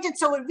me a sentence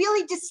so it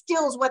really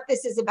distills what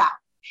this is about.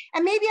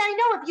 And maybe I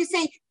know if you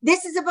say,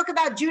 this is a book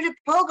about Judith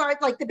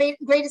Bogart, like the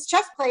greatest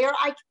chess player,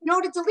 I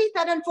know to delete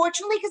that,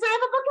 unfortunately, because I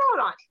have a book out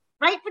on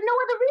it, right? For no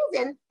other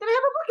reason than I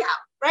have a book out,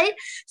 right?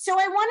 So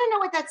I want to know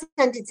what that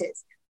sentence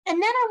is.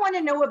 And then I want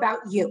to know about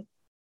you.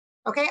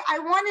 Okay, I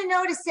want to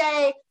know to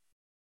say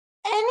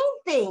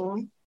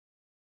anything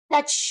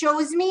that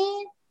shows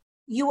me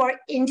you are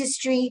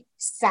industry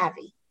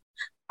savvy.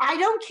 I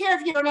don't care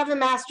if you don't have a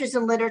master's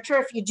in literature.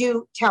 If you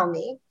do, tell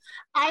me.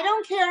 I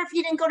don't care if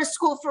you didn't go to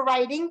school for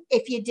writing.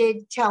 If you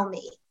did, tell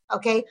me.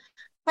 Okay,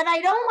 but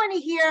I don't want to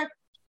hear,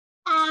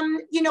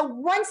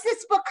 once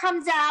this book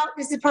comes out,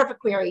 this is a perfect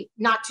query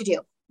not to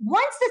do.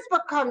 Once this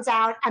book comes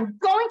out, I'm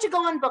going to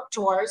go on book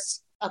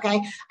tours.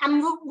 Okay,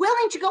 I'm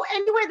willing to go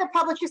anywhere the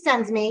publisher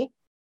sends me.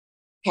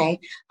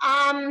 Okay,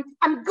 I'm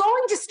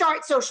going to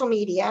start social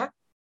media.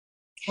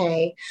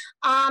 Okay,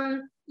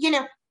 and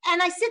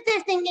I sit there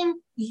thinking,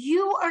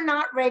 you are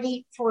not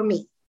ready for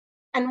me.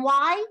 And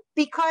why?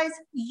 Because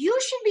you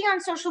should be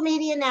on social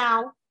media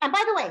now. And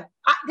by the way,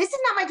 this is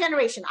not my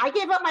generation. I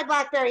gave up my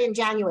BlackBerry in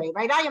January,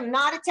 right? I am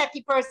not a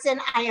techie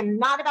person. I am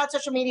not about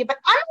social media, but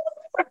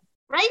I'm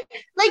right?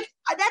 Like,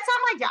 that's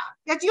not my job.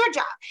 That's your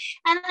job.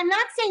 And I'm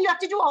not saying you have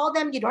to do all of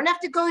them. You don't have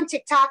to go on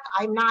TikTok.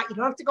 You don't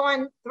have to go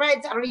on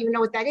Threads. I don't even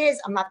know what that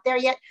is. I'm not there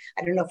yet.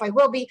 I don't know if I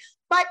will be.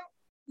 But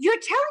you're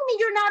telling me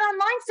you're not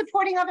online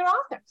supporting other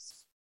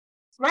authors,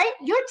 right?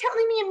 You're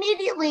telling me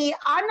immediately,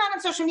 I'm not on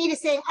social media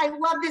saying, I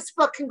love this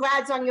book.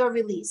 Congrats on your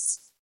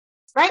release,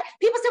 right?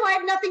 People say, well, I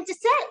have nothing to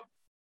say.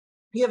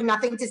 You have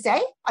nothing to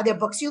say? Are there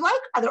books you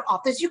like? Are there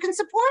authors you can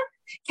support?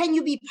 Can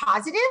you be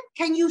positive?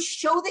 Can you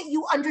show that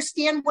you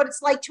understand what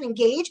it's like to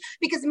engage?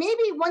 Because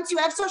maybe once you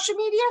have social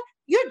media,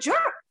 you're a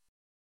jerk,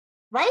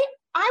 right?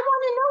 I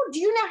want to know, do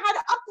you know how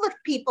to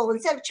uplift people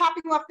instead of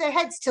chopping off their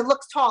heads to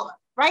look taller,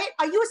 right?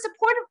 Are you a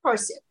supportive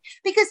person?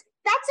 Because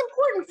that's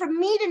important for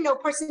me to know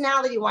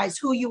personality-wise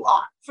who you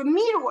are, for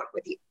me to work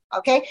with you,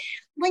 okay?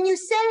 When you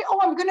say, oh,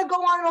 I'm going to go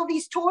on all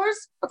these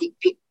tours, okay,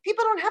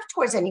 people don't have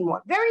tours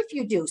anymore. Very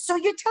few do. So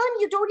you're telling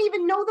me you don't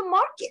even know the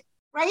market,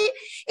 right?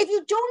 If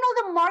you don't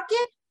know the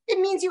market, it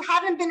means you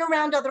haven't been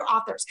around other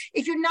authors.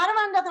 If you're not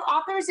around other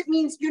authors, it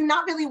means you're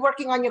not really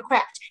working on your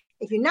craft.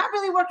 If you're not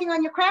really working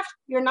on your craft,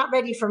 you're not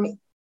ready for me,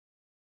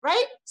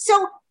 right?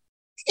 So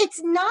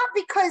it's not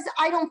because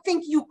I don't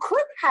think you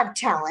could have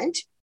talent.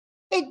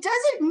 It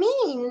doesn't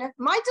mean,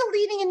 my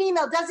deleting an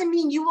email doesn't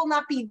mean you will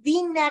not be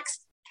the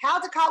next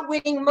Caldecott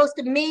winning, most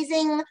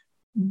amazing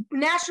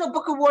National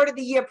Book Award of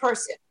the Year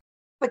person,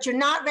 but you're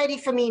not ready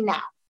for me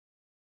now.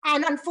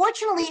 And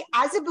unfortunately,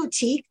 as a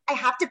boutique, I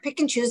have to pick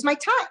and choose my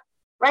time,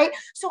 right?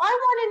 So I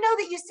want to know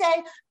that you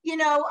say,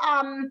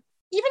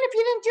 even if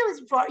you didn't do this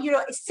before,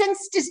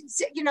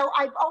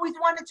 I've always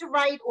wanted to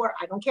write, or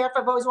I don't care if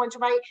I've always wanted to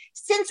write.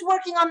 Since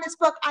working on this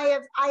book, I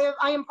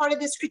am part of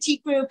this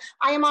critique group.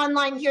 I am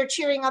online here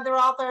cheering other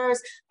authors.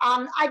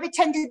 I've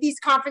attended these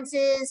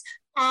conferences.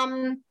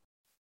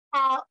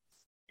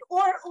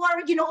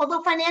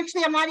 Although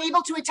financially I'm not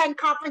able to attend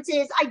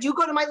conferences, I do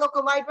go to my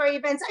local library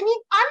events. I mean,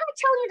 I'm not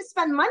telling you to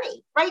spend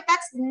money, right?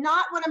 That's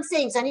not what I'm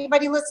saying. So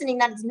anybody listening,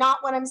 that is not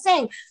what I'm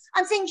saying.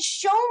 I'm saying,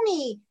 show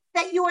me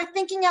that you are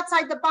thinking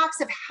outside the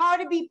box of how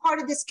to be part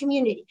of this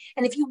community.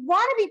 And if you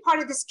want to be part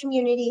of this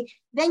community,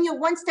 then you're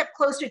one step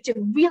closer to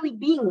really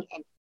being in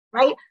it,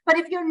 right? But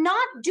if you're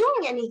not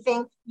doing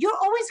anything, you're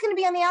always going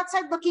to be on the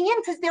outside looking in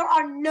because there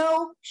are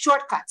no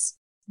shortcuts.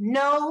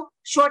 No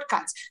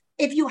shortcuts.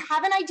 If you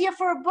have an idea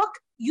for a book,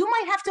 you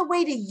might have to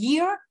wait a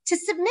year to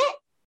submit.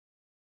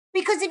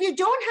 Because if you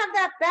don't have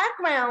that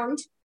background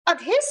of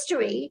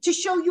history to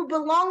show you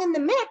belong in the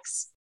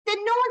mix, then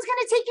no one's going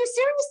to take you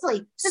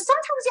seriously. So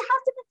sometimes you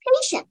have to be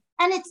patient.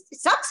 And it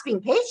sucks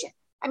being patient.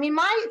 I mean,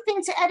 my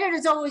thing to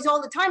editors always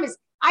all the time is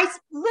I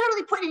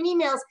literally put in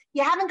emails,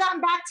 you haven't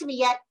gotten back to me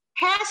yet,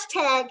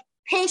 hashtag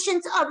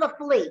patience of a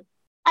flea.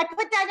 I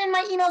put that in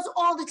my emails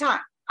all the time.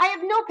 I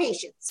have no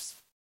patience,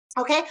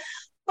 okay?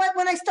 But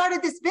when I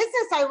started this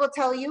business, I will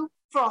tell you,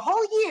 for a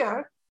whole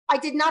year, I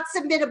did not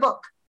submit a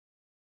book.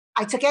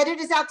 I took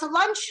editors out to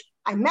lunch.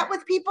 I met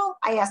with people.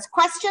 I asked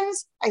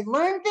questions. I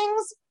learned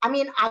things. I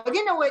mean, I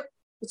didn't know what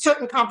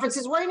certain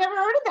conferences were. I never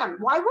heard of them.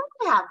 Why would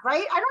I have,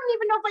 right? I don't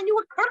even know if I knew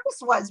what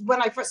Kirkus was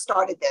when I first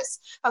started this,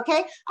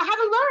 okay? I had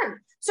to learn.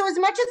 So as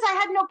much as I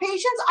had no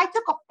patience, I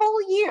took a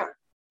full year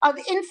of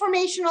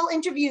informational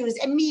interviews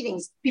and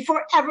meetings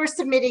before ever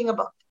submitting a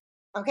book,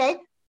 okay?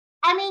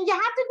 I mean, you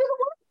have to do the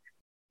work.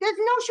 There's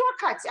no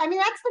shortcuts. I mean,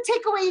 that's the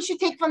takeaway you should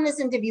take from this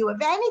interview.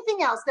 If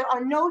anything else, there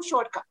are no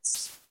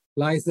shortcuts.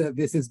 Liza,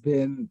 this has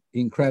been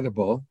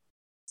incredible.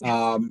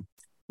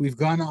 We've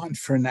gone on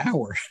for an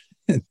hour.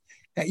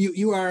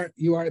 you are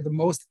the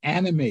most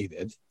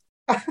animated.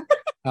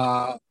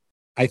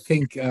 I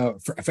think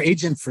for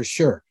agent for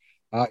sure.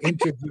 I've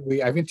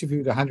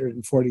interviewed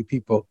 140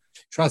 people.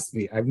 Trust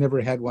me, I've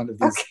never had one of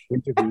these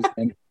interviews,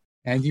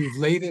 and you've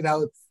laid it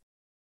out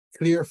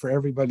clear for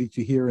everybody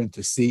to hear and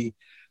to see.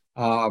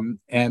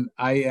 And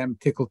I am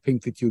tickled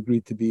pink that you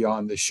agreed to be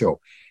on the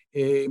show.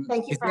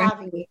 Thank you for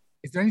having me.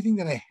 Is there anything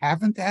that I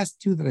haven't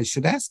asked you that I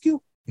should ask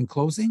you in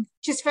closing?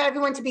 Just for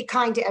everyone to be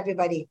kind to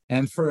everybody.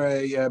 And for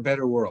a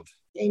better world.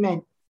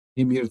 Amen.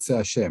 Yirtzeh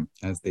Hashem,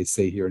 as they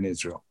say here in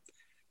Israel.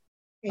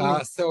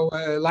 So,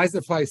 Liza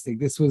Fleissig,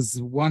 this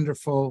was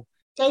wonderful.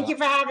 Thank you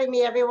for having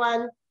me,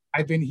 everyone.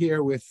 I've been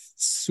here with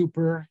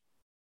super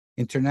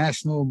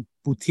international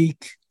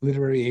boutique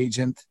literary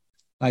agent,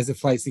 Liza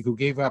Fleissig, who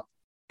gave up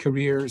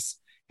careers.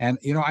 And,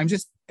 you know, I'm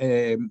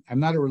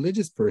not a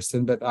religious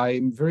person, but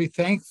I'm very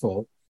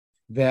thankful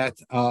that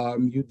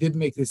you did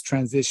make this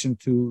transition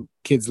to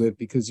KidsLit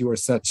because you are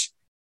such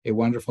a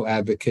wonderful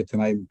advocate.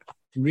 And I'm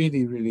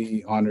really,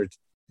 really honored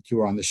that you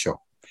were on the show.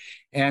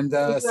 And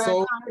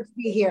so honored to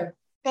be here.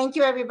 Thank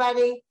you,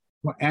 everybody.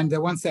 And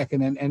 1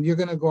 second, and you're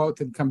going to go out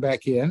and come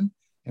back in,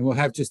 and we'll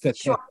have just that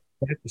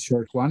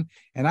short one.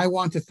 And I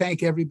want to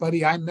thank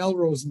everybody. I'm Mel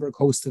Rosenberg,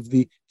 host of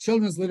the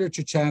Children's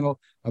Literature Channel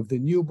of the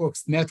New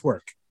Books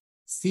Network.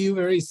 See you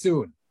very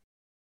soon.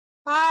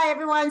 Bye,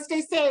 everyone.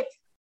 Stay safe.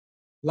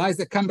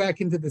 Liza, come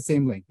back into the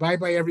same link.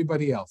 Bye-bye,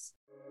 everybody else.